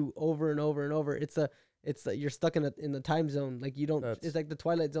you over and over and over. It's you're stuck in the time zone. Like you don't. It's like the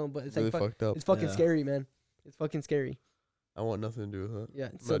Twilight Zone, but it's really like fucked up. It's fucking scary, man. It's fucking scary. I want nothing to do with that. Yeah,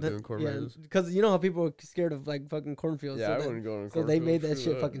 I'm not doing corn mazes. Because you know how people are scared of like fucking cornfields. Yeah, so I wouldn't go in cornfields. So they made that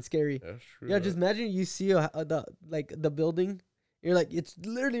shit fucking scary. Yeah, just imagine you see the building. You're like, it's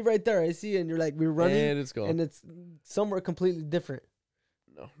literally right there. I see it. And you're like, we're running. And it's gone. And it's somewhere completely different.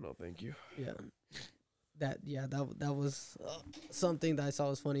 No, thank you. Yeah. That was something that I saw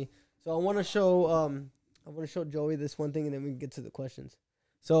was funny. So I want to show Joey this one thing, and then we can get to the questions.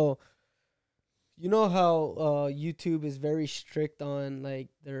 So you know how YouTube is very strict on like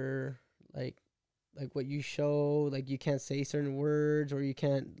their like what you show, like you can't say certain words, or you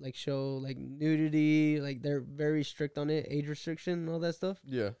can't like show like nudity, like they're very strict on it, age restriction and all that stuff.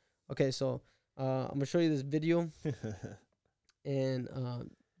 Yeah. Okay, so I'm gonna show you this video, and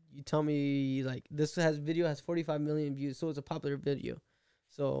you tell me like this video has 45 million views, so it's a popular video.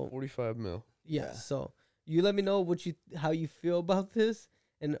 So 45 mil. Yeah. So you let me know how you feel about this,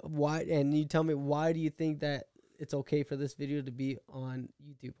 and why, and you tell me why do you think that it's okay for this video to be on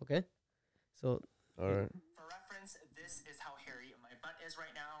YouTube? Okay. So. All right. For reference, this is how hairy my butt is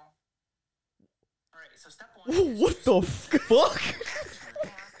right now. All right, so step one. What the fuck?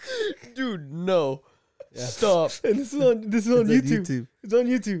 Dude, no. Yeah. Stop. And this is on YouTube. It's on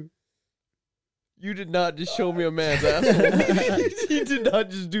YouTube. You did not just show me a man's asshole. You did not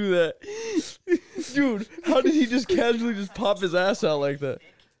just do that. Dude, how did he just casually just pop his ass out like that?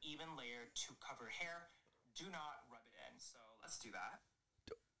 Thick, even layer to cover hair. Do not rub it in. So let's do that.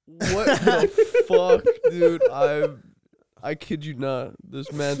 What the fuck, dude? I kid you not.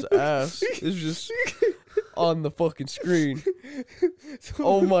 This man's ass is just on the fucking screen.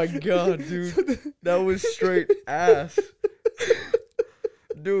 Oh my god, dude. That was straight ass.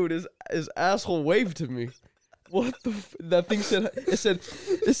 Dude, his asshole waved to me. What the that thing said it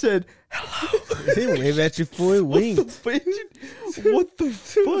said hello. It didn't wave at you before it winked. What the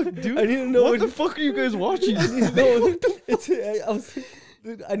fuck, dude? I need to know what the fuck are you guys watching?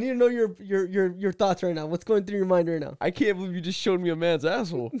 Dude, I need to know your thoughts right now. What's going through your mind right now? I can't believe you just showed me a man's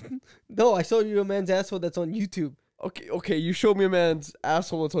asshole. No, I showed you a man's asshole that's on YouTube. Okay, you showed me a man's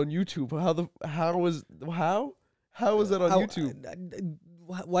asshole that's on YouTube. How is that on YouTube?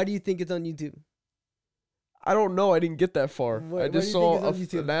 Why do you think it's on YouTube? I don't know. I didn't get that far. Why I do you just think saw it's on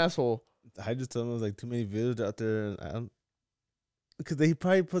YouTube? an asshole. I just told him it was like too many videos out there, and I don't. Because they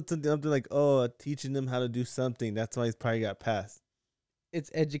probably put something up there like, oh, teaching them how to do something. That's why he's probably got passed. It's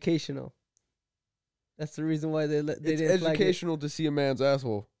educational. That's the reason why they It's didn't flag it. educational to see a man's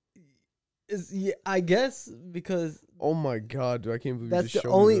asshole. Yeah, I guess because Oh my god, dude! I can't believe you that's just the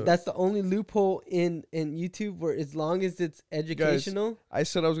showed me that. that's the only loophole in YouTube where as long as it's educational. I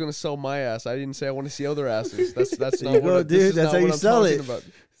said I was gonna sell my ass. I didn't say I want to see other asses. That's There not you what. go, This dude. is That's not how what you I'm sell talking it. about.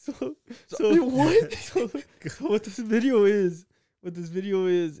 So What? So what this video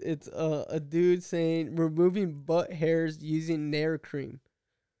is, it's a dude saying removing butt hairs using Nair cream.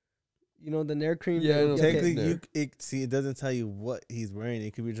 You know the Nair cream. Yeah, I know. Technically, there. it doesn't tell you what he's wearing.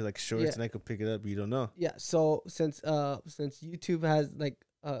 It could be just like shorts, Yeah. and I could pick it up, but you don't know. Yeah. So since YouTube has like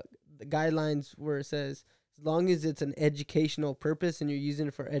the guidelines where it says as long as it's an educational purpose and you're using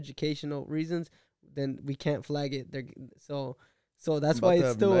it for educational reasons, then we can't flag it. So that's I'm about why to it's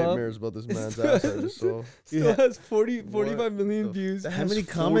have still up. nightmares about this It's man's still- ass. I just saw. Still Yeah. has 45 What million the views. That How has many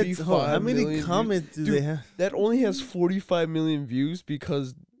comments? How 45 many million comments do Dude, they have? That only has 45 million views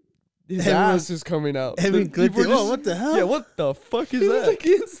because his Everyone- ass is coming out. Every The clip, people oh, what the hell? Yeah, what the fuck is It was that? like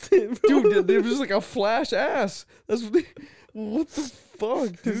instant, bro. Dude, there was like a flash ass. That's what. What the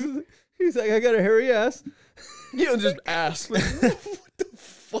fuck, dude? He's like, I got a hairy ass. Yeah, just ass. Like, what the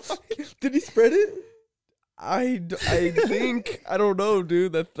fuck? Did he spread it? I think I don't know,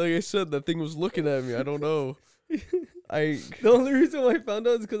 dude. That like I said, that thing was looking at me. I don't know. The only reason why I found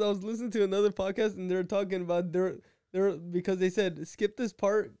out is because I was listening to another podcast and they were talking about they're because they said skip this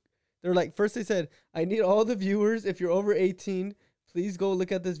part. They're like, first they said, I need all the viewers, if you're over 18, please go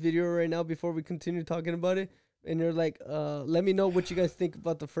look at this video right now before we continue talking about it. And they're like, let me know what you guys think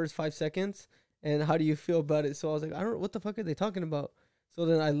about the first 5 seconds and how do you feel about it. So I was like, I don't know, what the fuck are they talking about? So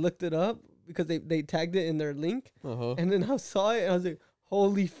then I looked it up because they tagged it in their link. And then I saw it and I was like,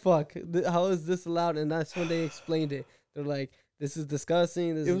 holy fuck, how is this allowed? And that's when they explained it. They're like, this is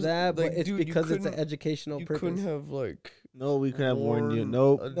disgusting, this is that, like, but it's dude, you because it's an couldn't- educational You purpose. couldn't have like No, we could have warned you. worn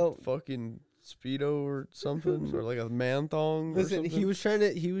Nope. a No. fucking speedo or something or like a man thong. Listen, or he something.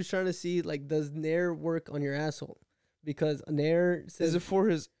 was trying to see like, does Nair work on your asshole? Because Nair says, Is it for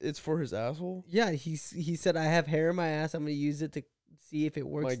his? It's for his asshole. yeah, he said I have hair in my ass. I'm gonna use it to see if it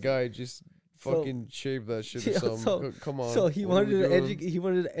works. My guy just So- fucking shave that shit or Yeah, something. so- Come on. So he what are we wanted to doing? he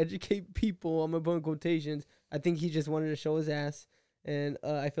wanted to educate people. I'm gonna put in quotations. I think he just wanted to show his ass, and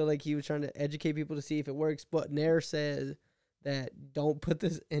I feel like he was trying to educate people to see if it works. But Nair says that don't put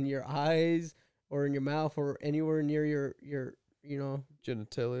this in your eyes or in your mouth or anywhere near your you know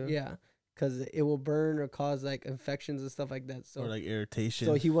genitalia. yeah, because it will burn or cause like infections and stuff like that. So Or like irritation.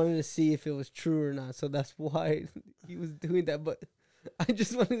 so he wanted to see if it was true or not. So that's why he was doing that. But I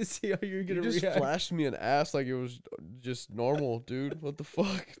just wanted to see how you're You gonna just react. flashed me an ass like it was just normal, dude. What the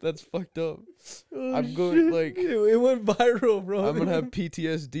fuck? That's fucked up. Oh, I'm going, shit. like- it went viral, bro. I'm gonna have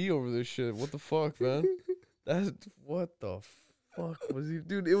PTSD over this shit. What the fuck, man? That's what the fuck was he,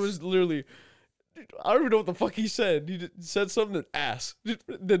 dude? It was literally. I don't even know what the fuck he said. He said something ass.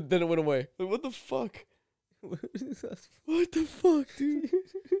 Then it went away. Like, what the fuck? What the fuck, dude?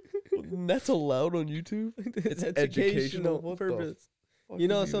 That's allowed on YouTube. It's educational. educational What the purpose. Fuck You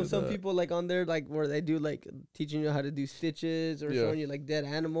know, is even some that? people like on there like where they do like teaching you how to do stitches or Yeah. showing you like dead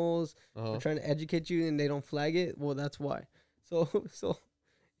animals Uh-huh. or trying to educate you and they don't flag it. Well, that's why. So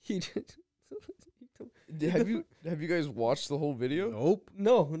he just Have you guys watched the whole video? Nope.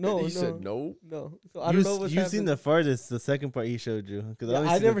 no. He said no. No. So I don't know what's You've seen happening. the farthest, the second part he showed you. Yeah,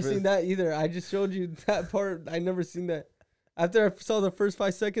 I never seen that either. I just showed you that part. I never seen that. After I saw the first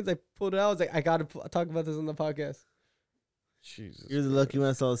 5 seconds, I pulled it out. I was like, I gotta talk about this on the podcast. Jesus. You're the lucky one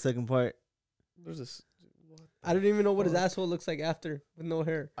that saw the second part. There's this. What I don't even know what his fuck? asshole looks like after with no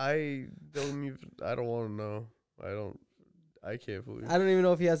hair. I don't even. I don't want to know. I can't believe. I don't even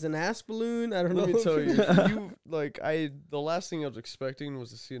know if he has an ass balloon. I don't know. Let me if tell he- you, you like the last thing I was expecting was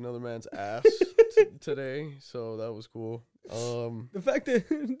to see another man's ass today, so that was cool. The fact that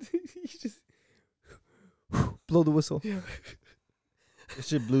he just blow the whistle. This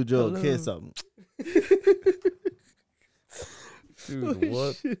shit blew Joe a Hello. kiss up. Dude, Oh,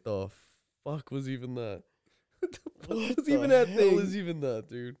 what shit. the fuck was even that? What was the even that hell thing? is even that,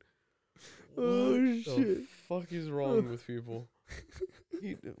 dude? Oh, What shit. the fuck is wrong with people?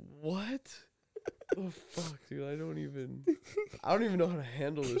 What? the fuck, dude? I don't even know how to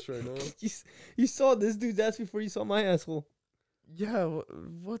handle this right now. You saw this dude's ass before you saw my asshole. Yeah,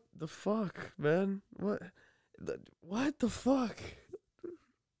 what the fuck, man? What the fuck?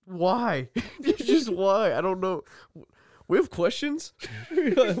 Why? Just why? I don't know. We have questions?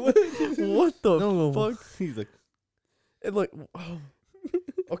 What the fuck? He's like, And like,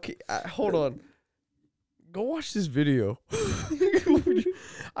 okay, hold on. Go watch this video.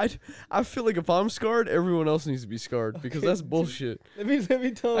 I feel like if I'm scarred, everyone else needs to be scarred because that's bullshit. Let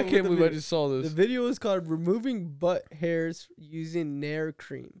me tell you. I can't believe I just saw The this. video is called "Removing Butt Hairs Using Nair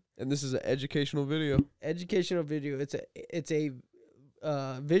Cream." And this is an educational video. Educational video. It's a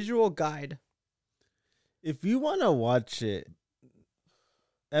visual guide. if you want to watch it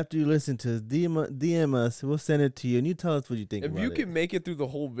after you listen to us, DM us. We'll send it to you, and you tell us what you think. If about you it. can make it through the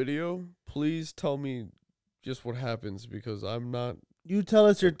whole video, please tell me just what happens because I'm not. You tell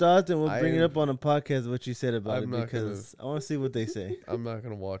us your thoughts, and we'll bring it I'm- up on a podcast what you said about I'm it not because I want to see what they say. I'm not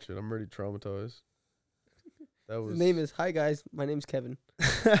gonna watch it. I'm already traumatized. That was His name is Hi guys. My name's Kevin.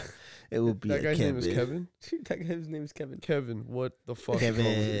 It will be that guy's name is Kevin. That guy's name is Kevin. Kevin, what the fuck? is wrong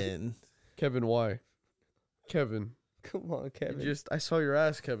with you? Kevin. Kevin, why? Kevin, Come on, Kevin. I saw your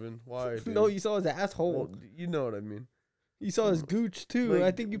ass, Kevin. Why? Dude? No, you saw his asshole. Well, you know what I mean. You saw his gooch too. Like,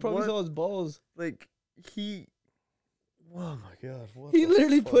 I think you probably what? saw his balls. Like he. Oh my god! What He the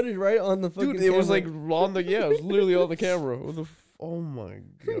literally fuck? put it right on the fucking. Dude, it was like camera. on the it was literally on the camera. What the oh my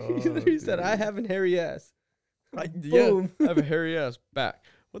god! He literally said, dude. "I have a hairy ass." Yeah, Boom. I have a hairy ass back.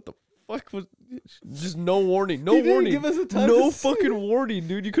 What the fuck was? Just no warning. No He didn't warning. give us a time No to say fucking it. warning,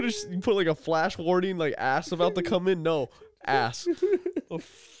 dude. You could have put like a flash warning, like ass about to come in. No, ass. The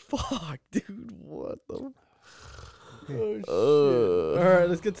fuck, dude. What the? Oh, shit. All right,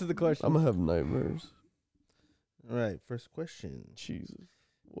 let's get to the question. I'm gonna have nightmares. All right, first question. Jesus,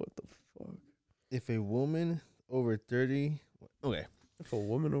 what the fuck? If a woman over 30, okay. If a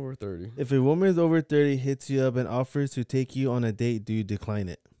woman over 30, If a woman is over 30 hits you up and offers to take you on a date, do you decline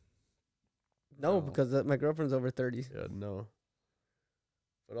it? No, No. because my girlfriend's over 30. yeah, no.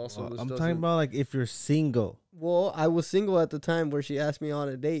 But also, this I'm doesn't. talking about like if you're single. Well, I was single at the time where she asked me on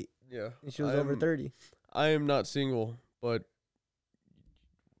a date, Yeah, and she was over 30. I am not single, but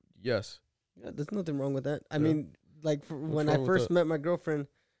yes. Yeah, there's nothing wrong with that. I Yeah. mean, like when I wrong with first that? met my girlfriend,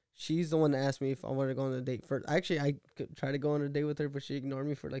 she's the one that asked me if I wanted to go on a date first. Actually, I could try to go on a date with her, but she ignored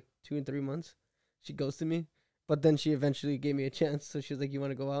me for like 2 and 3 months. She ghosted me, but then she eventually gave me a chance. So she was like, "You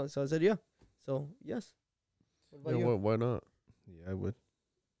want to go out?" So I said, "Yeah." So yes. What about Yeah, you? why not? Yeah, I would.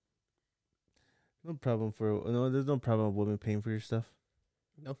 No problem there's no problem with women paying for your stuff.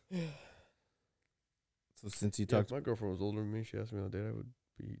 No. So since you Yeah, talked if my girlfriend was older than me, she asked me on a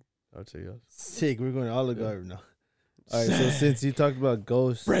date, I'd say yes. sick, we're going to Olive Yeah. Garden now. All right, so since you talked about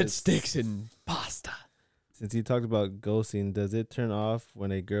ghosts, Breadsticks and pasta. since you talked about ghosting, does it turn off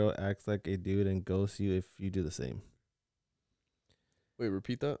when a girl acts like a dude and ghosts you if you do the same? Wait,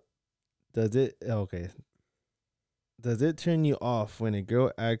 repeat that? Does it okay? Does it turn you off when a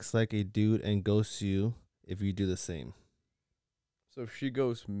girl acts like a dude and ghosts you if you do the same? So if she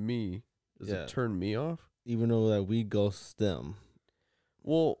ghosts me, does Yeah. it turn me off? Even though that we ghost them.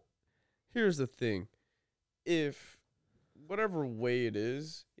 Well, here's the thing. If whatever way it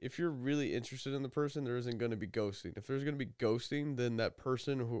is, if you're really interested in the person, there isn't going to be ghosting. If there's going to be ghosting, then that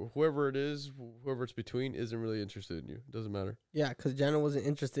person, whoever it is, whoever it's between, isn't really interested in you. It doesn't matter. Yeah, because Jana wasn't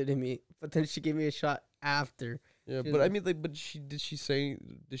interested in me, but then she gave me a shot after. Yeah, She but was I like- mean, like, did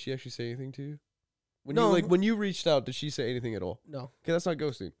she actually say anything to you? When No. when you reached out, did she say anything at all? No. Okay, that's not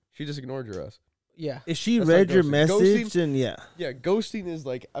ghosting. She just ignored your ass. Yeah. If she That's read not your ghosting. message, Ghosting- then yeah. Yeah, ghosting is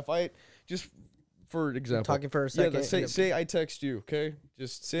like if I just for example, Talking for a yeah, second. let's say I text you, okay?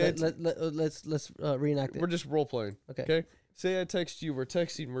 Just say let's reenact it. we're just role playing, Okay. okay? Say I text you, we're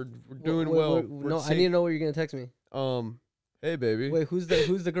texting, we're doing Wait, well. wait, we're no, I need to know what you're gonna text me. Hey baby, Wait, who's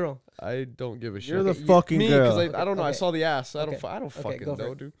the girl? I don't give a shit. You're the Okay, fucking me girl. because I don't know. I Okay. saw the ass. I don't Okay. I don't Okay, fucking go for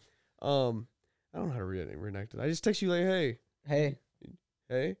know, it. dude. I don't know how to reenact it. I just text you like, Hey,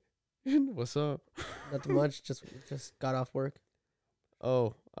 hey, what's up? nothing much. Just got off work.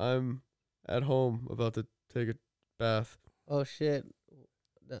 Oh, I'm at home about to take a bath. Oh shit.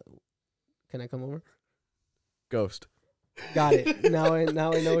 Can I come over? Ghost. Got it. Now I know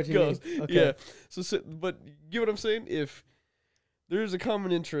what you Ghost. mean. Okay. Yeah. So, but you get what I'm saying? If there's a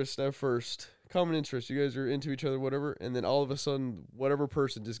common interest at first, you guys are into each other, whatever, and then all of a sudden, whatever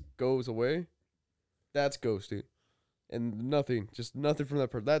person just goes away, that's ghosting. And just nothing from that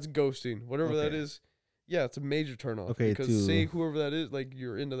person. That's ghosting. Whatever that Okay. is, yeah, it's a major turnoff. Okay, because say whoever that is, like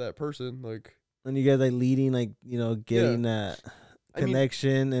you're into that person, like And you guys like leading, like, getting that,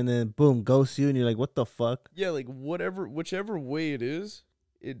 connection, and then boom, ghost you, and you're like, what the fuck? Yeah, like whichever way it is,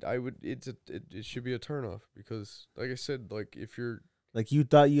 it should be a turnoff because, like I said, like if you're like you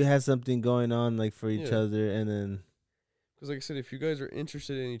thought you had something going on like for each Yeah. other, and then because, like I said, if you guys are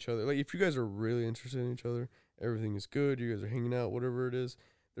interested in each other, like if you guys are really interested in each other, everything is good. You guys are hanging out, whatever it is.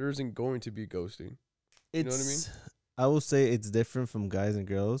 There isn't going to be ghosting. it's. You know what I mean? I will say it's different from guys and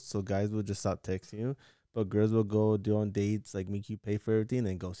girls. So guys will just stop texting you, but girls will go do on dates, like make you pay for everything, and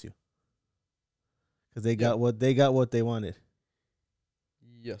then ghost you. Cause they got what they wanted.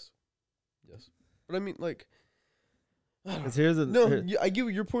 Yes. But I mean, like, I don't 'Cause know. here's a No, I get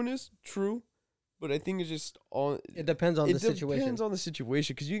what your point is. True, but I think it's just on. It depends on the situation. It depends on the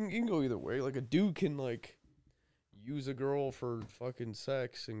situation because you can go either way. Like a dude can like use a girl for fucking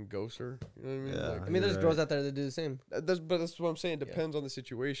sex and ghost her. You know what I mean? Yeah. Like, I mean, there's You're girls right. out there that do the same. that's what I'm saying. It Yeah. depends on the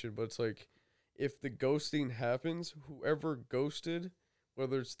situation. But it's like if the ghosting happens, whoever ghosted,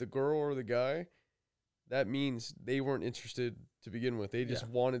 whether it's the girl or the guy, that means they weren't interested to begin with. They just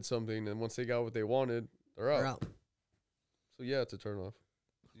wanted something, and once they got what they wanted, they're out. They're out. So yeah, it's a turnoff.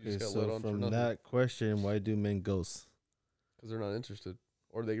 You Okay, just got let so on for from nothing that question, why do men ghost? because they're not interested,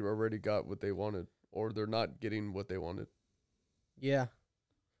 or they already got what they wanted, or they're not getting what they wanted. Yeah.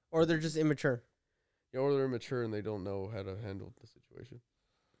 Or they're just immature. Yeah, or they're immature and they don't know how to handle the situation.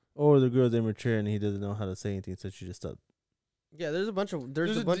 Or the girl's immature and he doesn't know how to say anything, so she just stopped. Yeah, there's a bunch of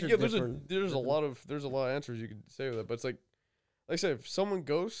there's a bunch of different. There's a lot of answers you could say with that, but it's like I said, if someone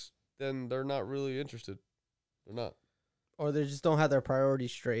ghosts, then they're not really interested. They're not. Or they just don't have their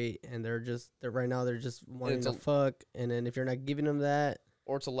priorities straight, and they're right now they're just wanting to fuck, and then if you're not giving them that,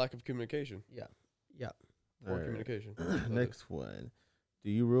 Or it's a lack of communication. yeah. Or Alright. communication. That's what it is. Next one. Do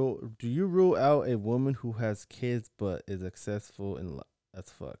you rule out a woman who has kids but is successful in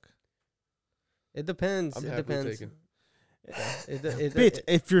as fuck? It depends. I'm it happily depends. taken. Bitch,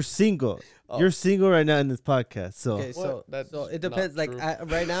 if you're single, Oh. you're single right now in this podcast. So Okay, so That's so it not depends. Like true.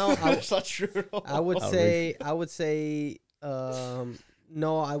 right now, That's not true at all. I would say,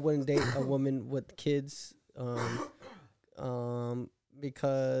 no, I wouldn't date a woman with kids,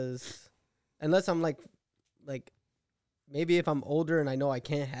 because unless I'm like maybe if I'm older and I know I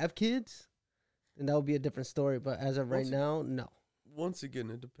can't have kids, then that would be a different story. But as of right now, no. Once again,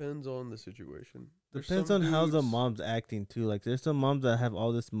 it depends on the situation. There's depends some on how the dudes- mom's acting too. Like there's some moms that have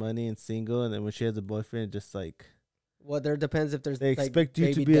all this money and single, and then when she has a boyfriend, just like Well, there depends if there's they like, expect you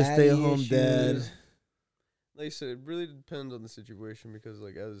to baby be a daddy stay-at-home dad. issues. Like I said, it really depends on the situation because,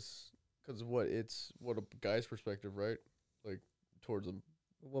 like, because what a guy's perspective, right? Like towards a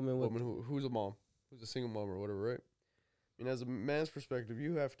Woman with woman who's a mom, who's a single mom or whatever, right? I mean, as a man's perspective,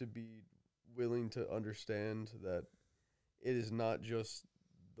 you have to be willing to understand that it is not just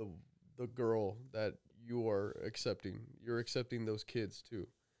the girl that you are accepting. You're accepting those kids too,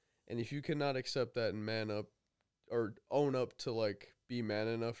 and if you cannot accept that and man up or own up to like be man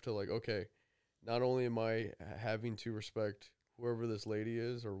enough to like, okay, not only am I having to respect whoever this lady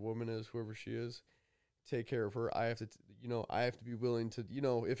is or woman is, whoever she is, take care of her. I have to, I have to be willing to,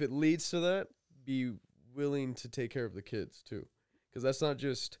 if it leads to that, be willing to take care of the kids too. Because that's not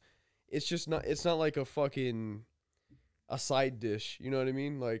just, it's not like a fucking, a side dish. You know what I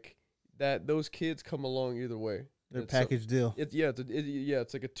mean? Like that, those kids come along either way. Their It's package deal. it's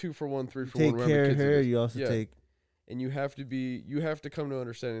like a 2-for-1, 3-for-1. Take whatever care of kids it her. is. You also Yeah. take. And you have to come to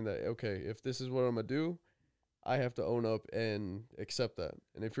understanding that, okay, if this is what I'm going to do, I have to own up and accept that.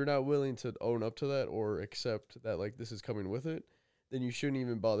 And if you're not willing to own up to that or accept that, like, this is coming with it, then you shouldn't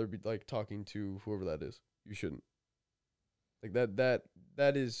even bother talking to whoever that is. You shouldn't. Like that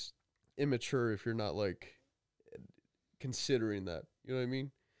is immature if you're not like considering that. You know what I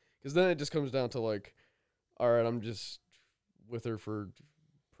mean? Because then it just comes down to like, all right, I'm just with her for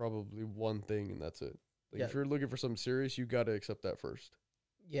probably one thing and that's it. Like Yeah. if you're looking for something serious, you got to accept that first.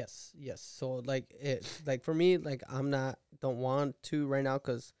 Yes. So like like for me, like don't want to right now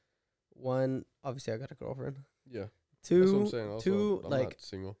because one, obviously I got a girlfriend. Yeah. That's what I'm Two, saying. Also, two, I'm like not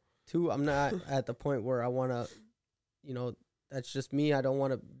single. two, I'm not at the point where I want to, that's just me. I don't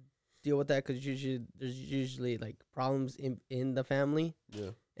want to deal with that because there's usually like problems in the family.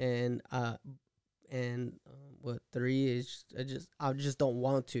 Yeah. And what three is I just don't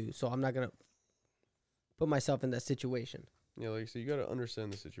want to, so I'm not gonna put myself in that situation. Yeah, like so you gotta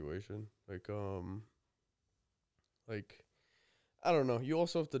understand the situation. Like I don't know. You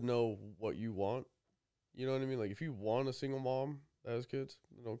also have to know what you want. You know what I mean? Like if you want a single mom that has kids,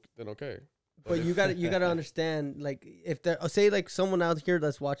 then okay. But you gotta understand, like if there say like someone out here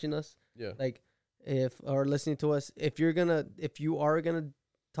that's watching us, Yeah. like if or listening to us, if you are gonna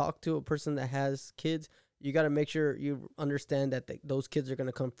talk to a person that has kids, you got to make sure you understand that those kids are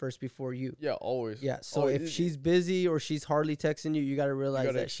gonna come first before you. Yeah, always. Yeah. So Always. if she's busy or she's hardly texting you, you got to realize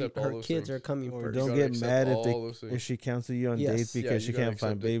gotta that accept all her those kids things. are coming Or first. don't gotta get accept mad all those things. if she cancels you on Yes. dates Yeah, because you she gotta can't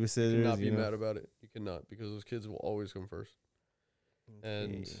find accept it. babysitters. You cannot be you know? mad about it. You cannot, because those kids will always come first.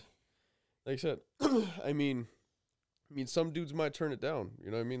 And Okay. like I said, I mean, some dudes might turn it down.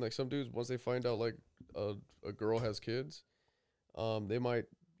 You know what I mean? Like some dudes, once they find out like a girl has kids, they might,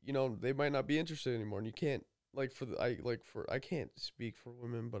 they might not be interested anymore. And you can't I can't speak for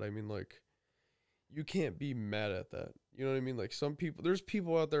women, but I mean like, you can't be mad at that. You know what I mean? Like there's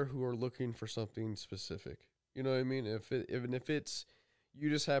people out there who are looking for something specific. You know what I mean? If it's you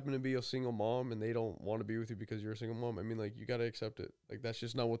just happen to be a single mom and they don't want to be with you because you're a single mom, I mean, like, you got to accept it. Like, that's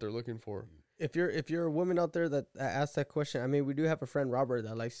just not what they're looking for. If you're a woman out there that asked that question, I mean, we do have a friend, Robert,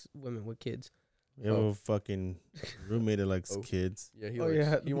 that likes women with kids. We have a fucking roommate that likes kids. Yeah,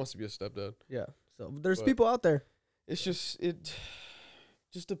 he wants to be a stepdad. Yeah. So there's But people out there. It's it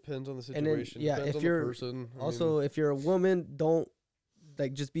just depends on the And then, situation. yeah, Depends if on you're the person. Also, if you're a woman, don't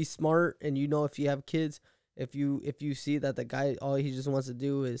just be smart, and if you have kids, if you see that the guy, all he just wants to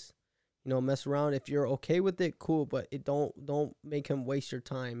do is, mess around. If you're okay with it, cool, but don't make him waste your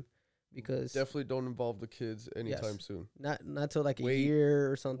time, because definitely don't involve the kids anytime soon. Not till like a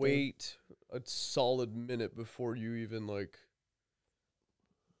year or something. Wait a solid minute before you even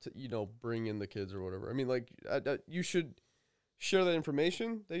bring in the kids or whatever. I mean, like, you should share that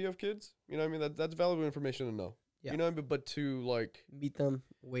information that you have kids. You know what I mean? That's valuable information to know. Yeah. You know what I mean? But to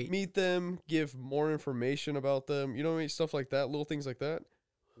meet them, give more information about them, you know what I mean? Stuff like that, little things like that.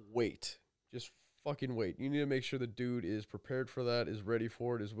 Wait. Just fucking wait. You need to make sure the dude is prepared for that, is ready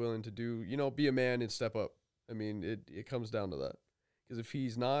for it, is willing to do, be a man and step up. I mean, it comes down to that. Because if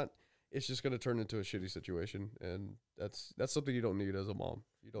he's not, it's just going to turn into a shitty situation. And that's something you don't need as a mom.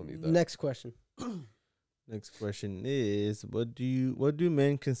 You don't need that. Next question. Next question is, what do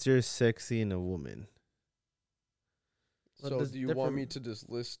men consider sexy in a woman? So do you want me to just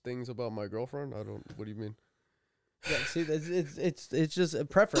list things about my girlfriend? What do you mean? Yeah, see, it's just a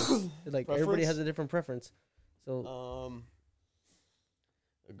preference. Like, everybody has a different preference. So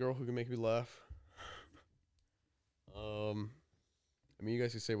a girl who can make me laugh. I mean, you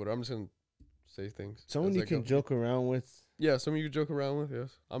guys can say whatever. I'm just gonna say things. Someone you can joke around with. Yeah, someone you can joke around with.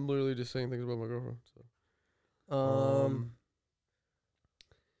 Yes, I'm literally just saying things about my girlfriend.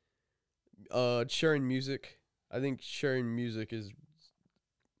 So, sharing music. I think sharing music is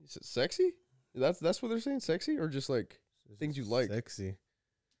it sexy? That's what they're saying, sexy, or just like things you like? Sexy.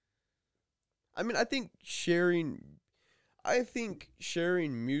 I mean, I think sharing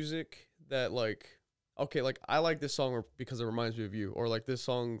music that okay, like, I like this song because it reminds me of you, or like this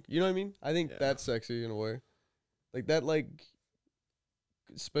song, you know what I mean? I think that's sexy in a way. Like that,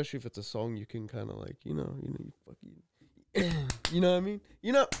 especially if it's a song you can kind of you fucking, you know what I mean?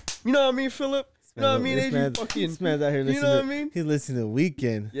 You know what I mean, Philip? You know what I mean? This man's out here listening. You know what I mean? He's listening to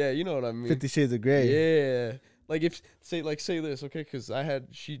Weekend. Yeah, you know what I mean. 50 Shades of Grey. Yeah, like say this, okay? Because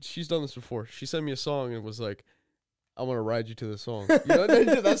she's done this before. She sent me a song and it was like, I want to ride you to the song. You know,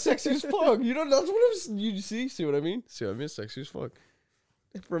 that's sexy as fuck. You know, that's what you see what I mean? See what I mean? Sexy as fuck.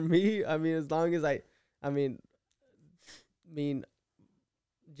 For me, I mean, as long as I mean,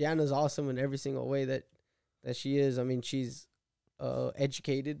 Jana's awesome in every single way that she is. I mean, she's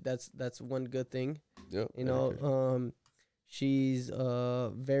educated. That's one good thing. Yeah. She's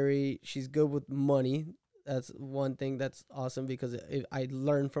she's good with money. That's one thing that's awesome, because I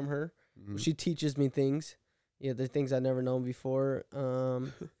learn from her. Mm-hmm. She teaches me things. Yeah, the things I've never known before.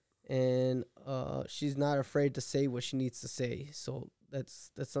 And she's not afraid to say what she needs to say. So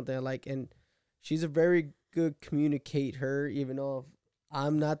that's something I like. And she's a very good communicator, even though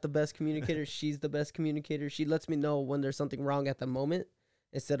I'm not the best communicator. She's the best communicator. She lets me know when there's something wrong at the moment,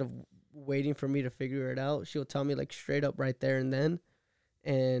 instead of waiting for me to figure it out. She'll tell me straight up right there and then.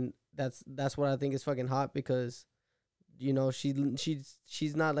 And that's what I think is fucking hot, because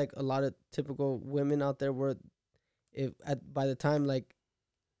she's not like a lot of typical women out there where by the time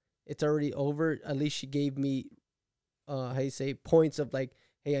it's already over, at least she gave me points of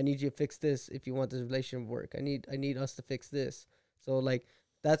hey, I need you to fix this if you want this relationship to work. I need us to fix this. So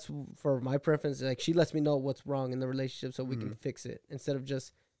that's for my preference. She lets me know what's wrong in the relationship so we can fix it, instead of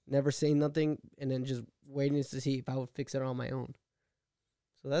just never saying nothing and then just waiting to see if I would fix it on my own.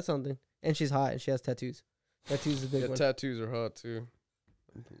 So that's something. And she's hot and she has tattoos. Tattoos is a big one. Tattoos are hot too.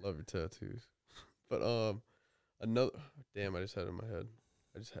 I love your tattoos. But another, damn, I just had it in my head.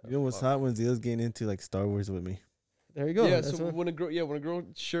 You know what's hot? When Zeal's getting into Star Wars with me. There you go. Yeah, so when a girl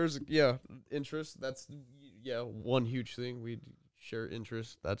shares interest, that's one huge thing. We share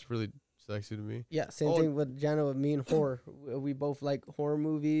interest. That's really sexy to me. Yeah, same thing with Jana, with me and horror. We both like horror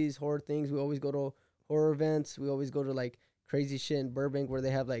movies, horror things. We always go to horror events. We always go to like crazy shit in Burbank where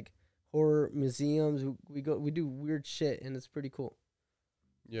they have like horror museums. We do weird shit, and it's pretty cool.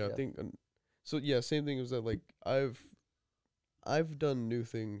 Yeah, I think so. Yeah, same thing as that. Like I've done new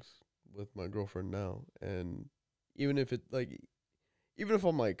things with my girlfriend now, and even if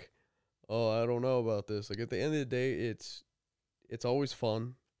I'm like, oh, I don't know about this. Like at the end of the day, it's always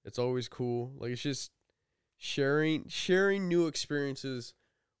fun. It's always cool. Like it's just sharing new experiences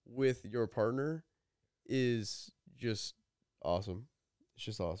with your partner is just awesome. It's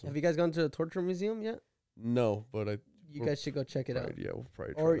just awesome. Have you guys gone to the torture museum yet? No, but you guys should go check it out. Yeah, we'll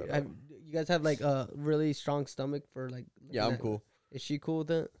probably try Or that out. you guys have like a really strong stomach for like? Yeah, I'm cool. Is she cool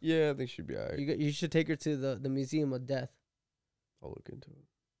with it? Yeah, I think she'd be alright. You should take her to the Museum of Death. I'll look into it.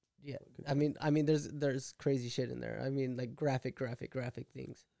 Yeah, I mean, there's crazy shit in there. I mean, like graphic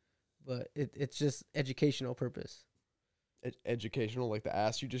things, but it's just educational purpose. Educational, like the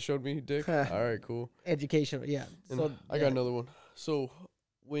ass you just showed me, Dick. All right, cool. Educational, yeah. And So I got another one. So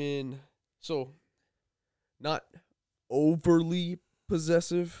not overly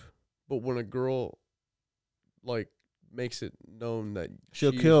possessive, but when a girl like makes it known that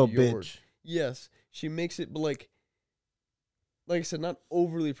She'll she's kill a yours. bitch. Yes, she makes it, but like I said, not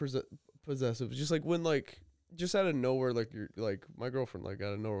overly possessive. Just like when just out of nowhere, like you're like my girlfriend, like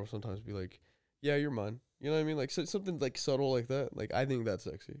out of nowhere, will sometimes be like, "Yeah, you're mine." You know what I mean? Like something like subtle like that. Like I think that's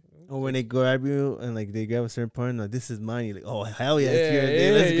sexy. Or when they grab you and like they grab a certain part, and like this is mine. You're like, oh hell yeah, it's your yeah,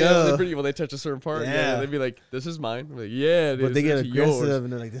 day. Let's go. When they touch a certain part, Yeah. they'd be like, "This is mine." I'm like, yeah, But they get it's aggressive yours.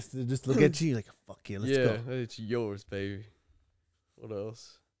 and they're like, this, just look at you. You're like, fuck yeah, let's go. It's yours, baby. What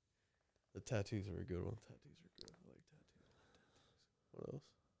else? The tattoos are a good one. Tattoos are good. I like tattoos.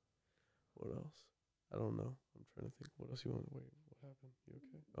 What else? I don't know. I'm trying to think. What else you want? Wait, what happened? You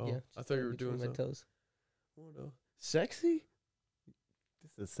okay? Oh, yeah, I thought you were doing my something. toes. What else? Sexy?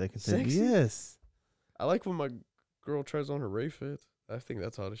 This is the second time. Sexy? Yes. I like when my girl tries on her Ray fit. I think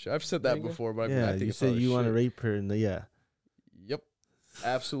that's hot as shit. I've said There that you go. before, but I Yeah, think you it's said hot as you want to shit. rape her, and yeah. Yep.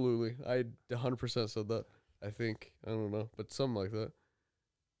 Absolutely. I 100% said that. I think. I don't know. But something like that.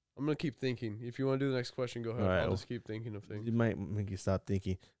 I'm going to keep thinking. If you want to do the next question, go ahead. Alright, I'll just keep thinking of things. It might make you stop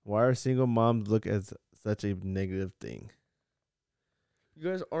thinking. Why are single moms look as such a negative thing? You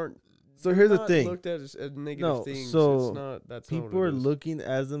guys aren't. So here's the not thing. Looked at as negative No, things. so it's not. That's People not what are it is. looking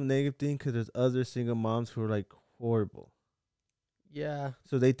as a negative thing because there's other single moms who are like horrible. Yeah,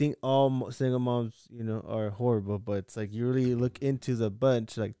 So they think all single moms, are horrible. But it's like you really look into the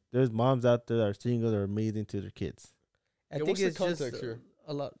bunch. Like there's moms out there that are single that are amazing to their kids. I Yeah, think what's the it's just context here?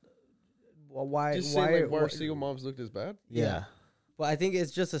 a lot. Well, why? Just why? saying, like, why why are single moms looked as bad? Yeah. But I think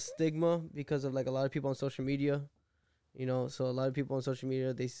it's just a stigma because of like a lot of people on social media, So a lot of people on social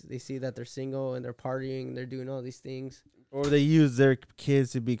media they see that they're single and they're partying, and they're doing all these things. Or they use their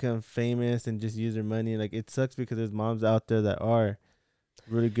kids to become famous and just use their money. Like it sucks because there's moms out there that are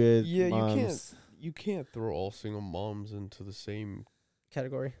really good. Yeah, moms. you can't throw all single moms into the same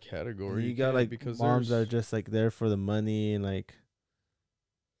Category. category. You got can't, like because moms that are there's- just like there for the money and like.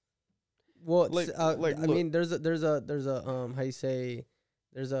 Well, Like- I look. mean, there's a how you say,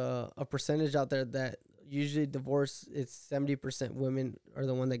 there's a percentage out there that usually divorce. It's 70% women are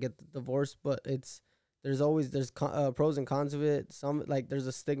the one that get the divorce, but there's pros and cons of it. Some like there's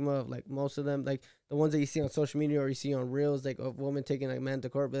a stigma of like most of them, like the ones that you see on social media or you see on reels, like of women taking like men to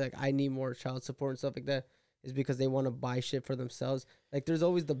court, but like I need more child support and stuff like that. Is because they want to buy shit for themselves. Like there's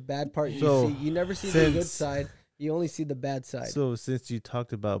always the bad part. So, You never see the good side. You only see the bad side. So since you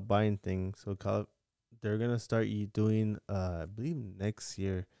talked about buying things, they're gonna start doing I believe next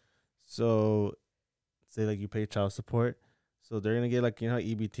year. So say like you pay child support, so they're gonna get like how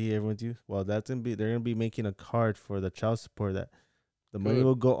EBT everyone do. Well, they're gonna be making a card for the child support that the money Good.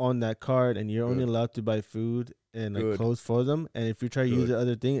 will go on that card, and you're only Good. allowed to buy food and like Good. clothes for them. And if you try to use Good. the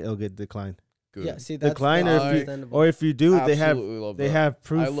other thing, it'll get declined. Good. Yeah, see that's Decline, or if you- understandable. Or if you do, they have Absolutely love they that. have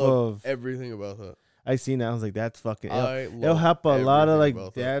proof I love of. everything about that. I seen that. I was like, that's fucking. It'll It'll help a lot of like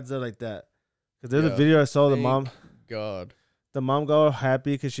about that. dads that are like that. Cause there's a Yeah. video I saw the Thank mom. God. The mom got all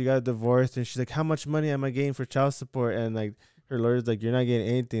happy because she got divorced, and she's like, "How much money am I getting for child support?" And like her lawyer's like, "You're not getting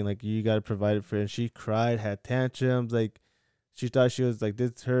anything. Like you got to provide it for." And she cried, had tantrums. Like she thought she was like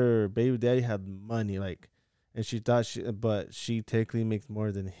this. Her baby daddy had money, like, and she thought but she technically makes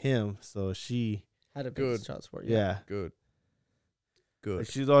more than him, so she, How to pay Good. child support. yeah. Good. Like Good.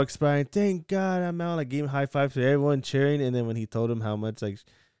 she's all expiring. Thank God I'm out. Like gave him high fives to everyone cheering. And then when he told him how much, like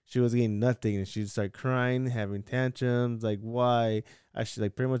she was getting nothing, and she started crying, having tantrums. Like why? Actually,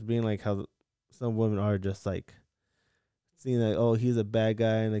 like pretty much being like how some women are, just like seeing like, oh, he's a bad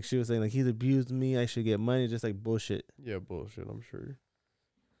guy, and like she was saying like he's abused me, I should get money, just like bullshit. Yeah, bullshit. I'm sure.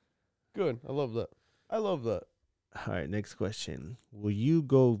 Good. I love that. I love that. All right, next question: will you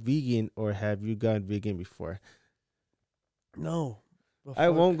go vegan or have you gone vegan before? No, I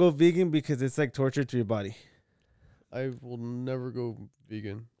won't go vegan because it's like torture to your body. I will never go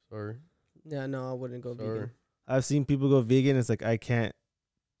vegan. Sorry. Yeah, no, I wouldn't go Sorry. vegan. I've seen people go vegan. It's like I can't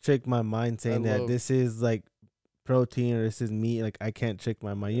trick my mind saying that love- this is like protein or this is meat. Like I can't trick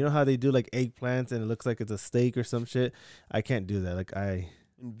my mind. You know how they do like eggplants and it looks like it's a steak or some shit. I can't do that. Like And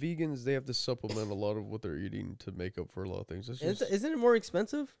vegans, they have to supplement a lot of what they're eating to make up for a lot of things. It's just, Isn't it more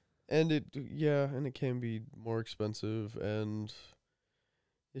expensive? and it can be more expensive, and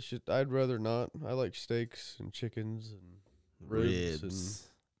it's just I'd rather not. I like steaks and chickens and ribs and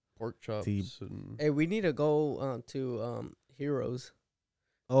pork chops and Hey, we need to go to Heroes.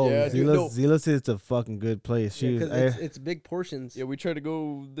 Oh, Yeah, dude, Zelos is a fucking good place. Yeah, because it's big portions. yeah. We tried to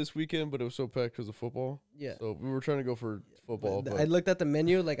go this weekend, but it was so packed because of football. Yeah. So we were trying to go for football, But but I looked at the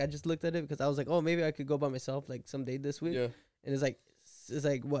menu, like I just looked at it because I was like, oh, maybe I could go by myself like someday this week. yeah, And it's like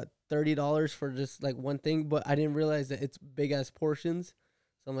what, $30 for just like one thing, but I didn't realize that it's big ass portions.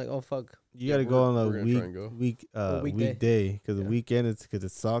 So I'm like, oh fuck. you Yeah, got to go on we're a gonna try and go. weekday because the Yeah. weekend it's because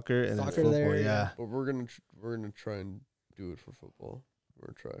it's soccer and then Soccer football. there, Yeah. but we're gonna try and do it for football.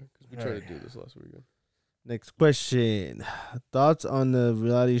 We're gonna try because we tried to do this last weekend. Next question: thoughts on the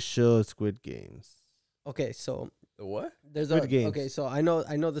reality show Squid Games? Okay, so The what? there's Squid Games. Okay, so I know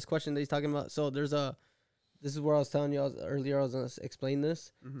this question that he's talking about. So this is where I was telling you earlier. I was gonna explain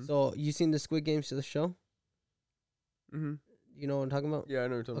this. Mm-hmm. So you seen the Squid Games to the show? Mm-hmm. You know what I'm talking about? Yeah, I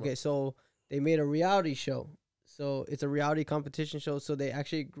know what you're talking Okay, so they made a reality show. So it's a reality competition show. So they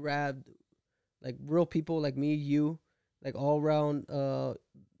actually grabbed like real people like me, you, like all around of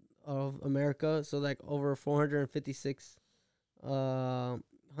America. So like over 456,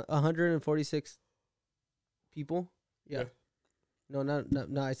 146 people. Yeah. Yeah.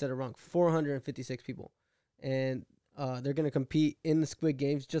 No, I said it wrong. 456 people, and they're gonna compete in the Squid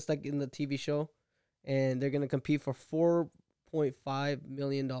Games just like in the TV show, and they're gonna compete for $4.5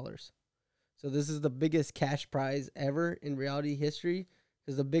 million. So this is the biggest cash prize ever in reality history.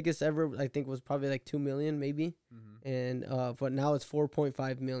 Because the biggest ever, I think, was probably like 2 million, maybe, Mm-hmm. and but now it's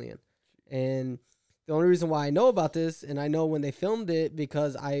 4.5 million. And the only reason why I know about this, and I know when they filmed it,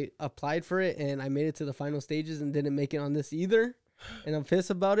 because I applied for it and I made it to the final stages and didn't make it on this either, and I'm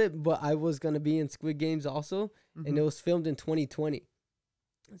pissed about it. But I was gonna be in Squid Games also, Mm-hmm. and it was filmed in 2020.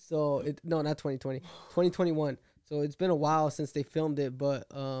 So no, not 2020, 2021. So it's been a while since they filmed it, but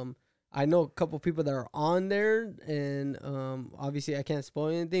I know a couple people that are on there, and obviously I can't spoil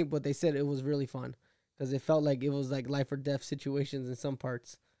anything, but they said it was really fun because it felt like it was like life or death situations in some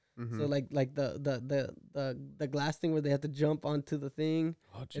parts. Mm-hmm. So like the glass thing where they had to jump onto the thing.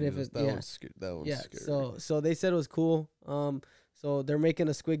 Oh, and if Jesus, it- that yeah. one's that one's Yeah. scary. So they said it was cool. So they're making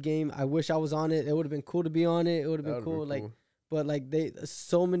a Squid Game. I wish I was on it. It would have been cool to be on it. It would have been That cool. would've been Like, but like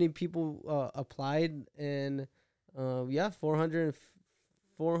so many people applied, and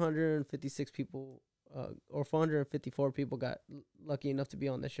 456 people or 454 people got lucky enough to be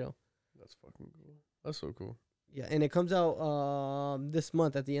on the show. That's fucking cool. That's so cool. Yeah, and it comes out this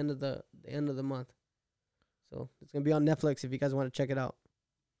month at the end of the month. So it's gonna be on Netflix if you guys want to check it out.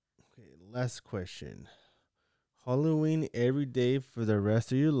 Okay, last question: Halloween every day for the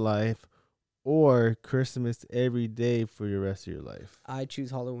rest of your life, or Christmas every day for your rest of your life? I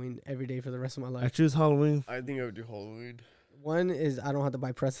choose Halloween every day for the rest of my I life. choose Halloween. I think I would do Halloween. One is I don't have to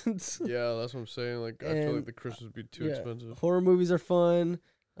buy presents. Yeah, that's what I'm saying. Like, I feel And, like the Christmas would be too yeah. expensive. Horror movies are fun.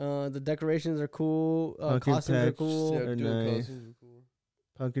 The decorations are cool. Pumpkin Costumes are patch, cool. Yeah, They're doing nice. costumes would be cool.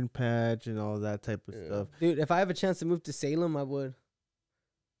 Pumpkin patch and all that type of Yeah. stuff. Dude, if I have a chance to move to Salem, I would.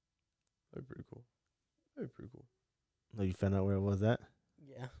 That'd be pretty cool. That'd be pretty cool. Oh, you found out where it was at?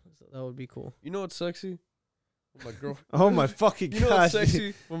 Yeah, so that would be cool. You know what's sexy? When my girl. Oh my fucking You know what's gosh!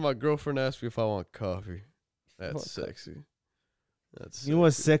 sexy? When my girlfriend asks me if I want coffee. That's Want coffee. sexy. That's. You know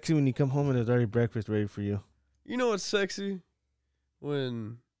what's sexy. sexy when you come home and there's already breakfast ready for you? You know what's sexy?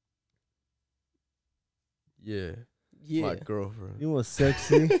 When. Yeah. Yeah. My girlfriend. You know what's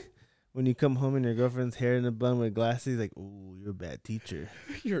sexy? When you come home and your girlfriend's hair in a bun with glasses, like, ooh, you're a bad teacher.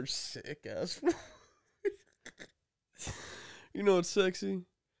 You're sick ass. You know what's sexy?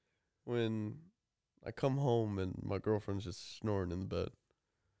 When I come home and my girlfriend's just snoring in the bed.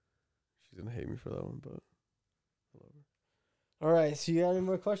 She's gonna hate me for that one, but I love her. All right, so you got any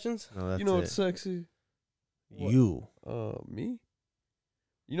more questions? No, that's You know it. what's sexy? You. Me?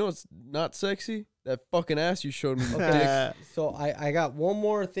 You know what's not sexy? That fucking ass you showed me, you dick. Okay, so I got one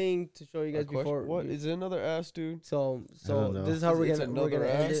more thing to show you guys before. What is it? Another ass, dude? So don't know. this is how we're It's gonna another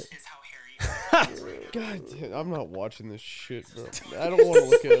end ass? it. Is how Harry is right now. God damn, I'm not watching this shit, bro. I don't want to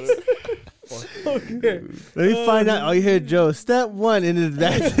look at it. Fuck. Okay. Let me find out. Oh, you hear Joe. Step 1 in his You know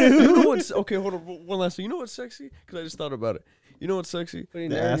bathroom. what's okay? Hold on, one last thing. You know what's sexy? Because I just thought about it. You know what's sexy? Putting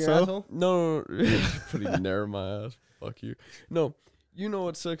The air in your asshole? asshole. No. Putting nair in my ass. Fuck you. No, you know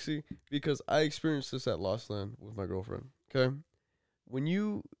what's sexy? Because I experienced this at Lostland with my girlfriend. Okay, when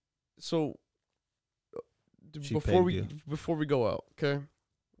you She before pegged we go out, okay,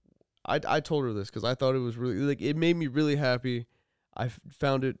 I told her this because I thought it was really like it made me really happy. I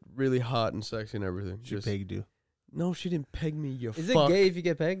found it really hot and sexy and everything. She pegged you. No, she didn't peg me. You Is fuck. it gay if you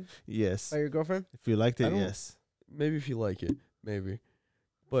get pegged Yes. by your girlfriend? If you liked I it, don't- yes. Maybe if you like it, maybe.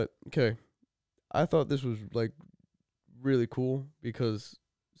 But okay, I thought this was like really cool because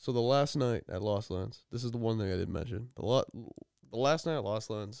so the last night at Lost Lands, this is the one thing I didn't mention. The last night at Lost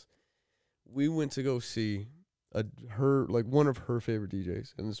Lands, we went to go see one of her favorite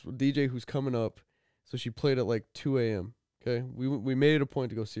DJs, and this DJ who's coming up. So she played at like 2 a.m. Okay, we made it a point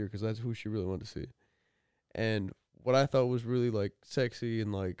to go see her because that's who she really wanted to see. And what I thought was really like sexy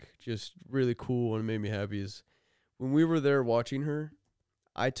and like just really cool and made me happy is when we were there watching her,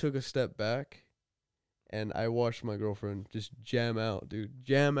 I took a step back and I watched my girlfriend just jam out, dude.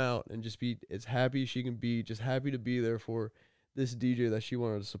 Jam out and just be as happy as she can be, just happy to be there for this DJ that she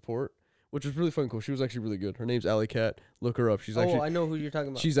wanted to support, which was really fucking cool. She was actually really good. Her name's Alley Cat. Look her up. I know who you're talking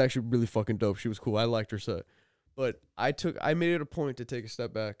about. She's actually really fucking dope. She was cool. I liked her set. But I made it a point to take a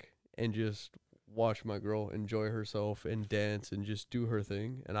step back and just watch my girl enjoy herself and dance and just do her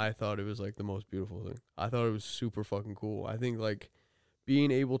thing. And I thought it was like the most beautiful thing. I thought it was super fucking cool. I think like being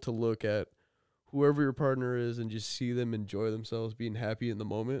able to look at whoever your partner is and just see them enjoy themselves, being happy in the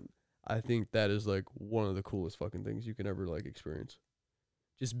moment, I think that is like one of the coolest fucking things you can ever like experience.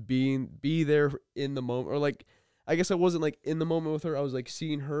 Just be there in the moment, or like, I guess I wasn't like in the moment with her. I was like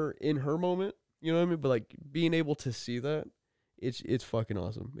seeing her in her moment. You know what I mean? But like being able to see that, it's fucking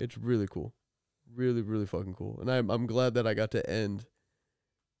awesome. It's really cool, really really fucking cool. And I'm glad that I got to end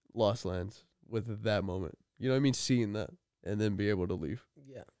Lost Lands with that moment. You know what I mean? Seeing that and then be able to leave.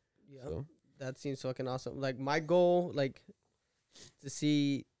 Yeah. So That seems fucking awesome. Like my goal, like to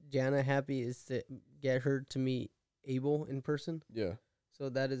see Jana happy, is to get her to meet Abel in person. yeah. So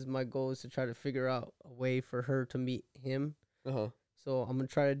that is my goal, is to try to figure out a way for her to meet him. So I'm gonna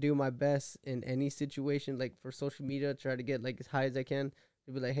try to do my best in any situation, like for social media, try to get like as high as I can.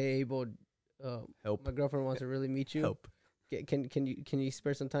 To be like, hey Abel, Help. my girlfriend wants to really meet you. Help. Can you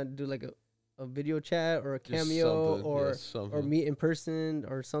spare some time to do like a video chat or a Just cameo something. or Yeah, something. or meet in person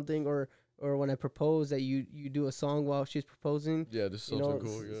or something, or when I propose that you do a song while she's proposing. Yeah, just You something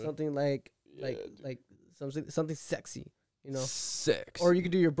know, cool. Yeah. something like Yeah, dude. like something sexy. You know, Sex. or you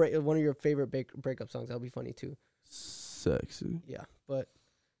could do your one of your favorite breakup songs. That'll be funny too. Sexy. Yeah, but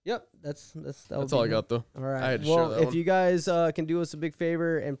yep, that's That's all I got though. All right. I had to share Well, that if one. you guys can do us a big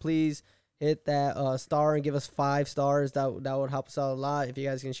favor and please hit that star and give us 5 stars, that would help us out a lot. If you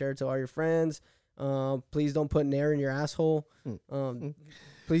guys can share it to all your friends, please don't put nair in your asshole.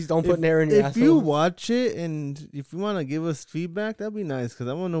 Please don't put nair in your asshole. If you watch it and if you want to give us feedback, that'd be nice because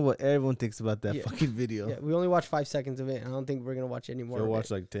I want to know what everyone thinks about that Yeah. fucking video. Yeah, we only watched 5 seconds of it. I don't think we're gonna watch any more. Joe of watched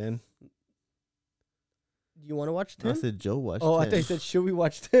it. like 10. Do you want to watch I 10? said Joe watched 10. Oh, I thought you said should we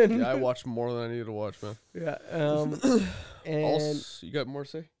watch 10? Yeah, I watched more than I needed to watch, man. Yeah. And Also, you got more to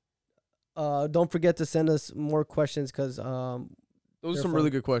say? don't forget to send us more questions because Those are They're some fun. really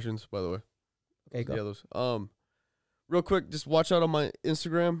good questions, by the way. okay, go. Yeah, those. Real quick, just watch out on my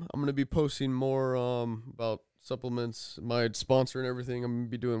Instagram. I'm gonna be posting more about supplements, my sponsor and everything. I'm gonna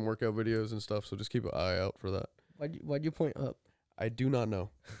be doing workout videos and stuff, so just keep an eye out for that. Why'd you point up? I do not know.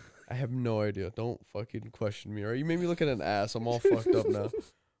 I have no idea. Don't fucking question me. All right, you made me look at an ass. I'm all fucked up now.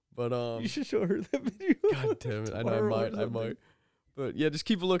 But You should show her that video. God damn it. I know Tomorrow or I something. might. But yeah, just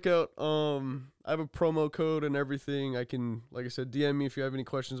keep a lookout. I have a promo code and everything. I can, like I said, DM me if you have any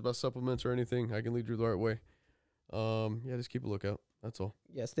questions about supplements or anything. I can lead you the right way. Yeah, just keep a lookout. That's all.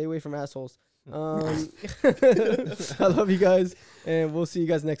 Yeah, stay away from assholes. I love you guys, and we'll see you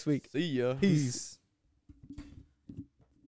guys next week. See ya. Peace.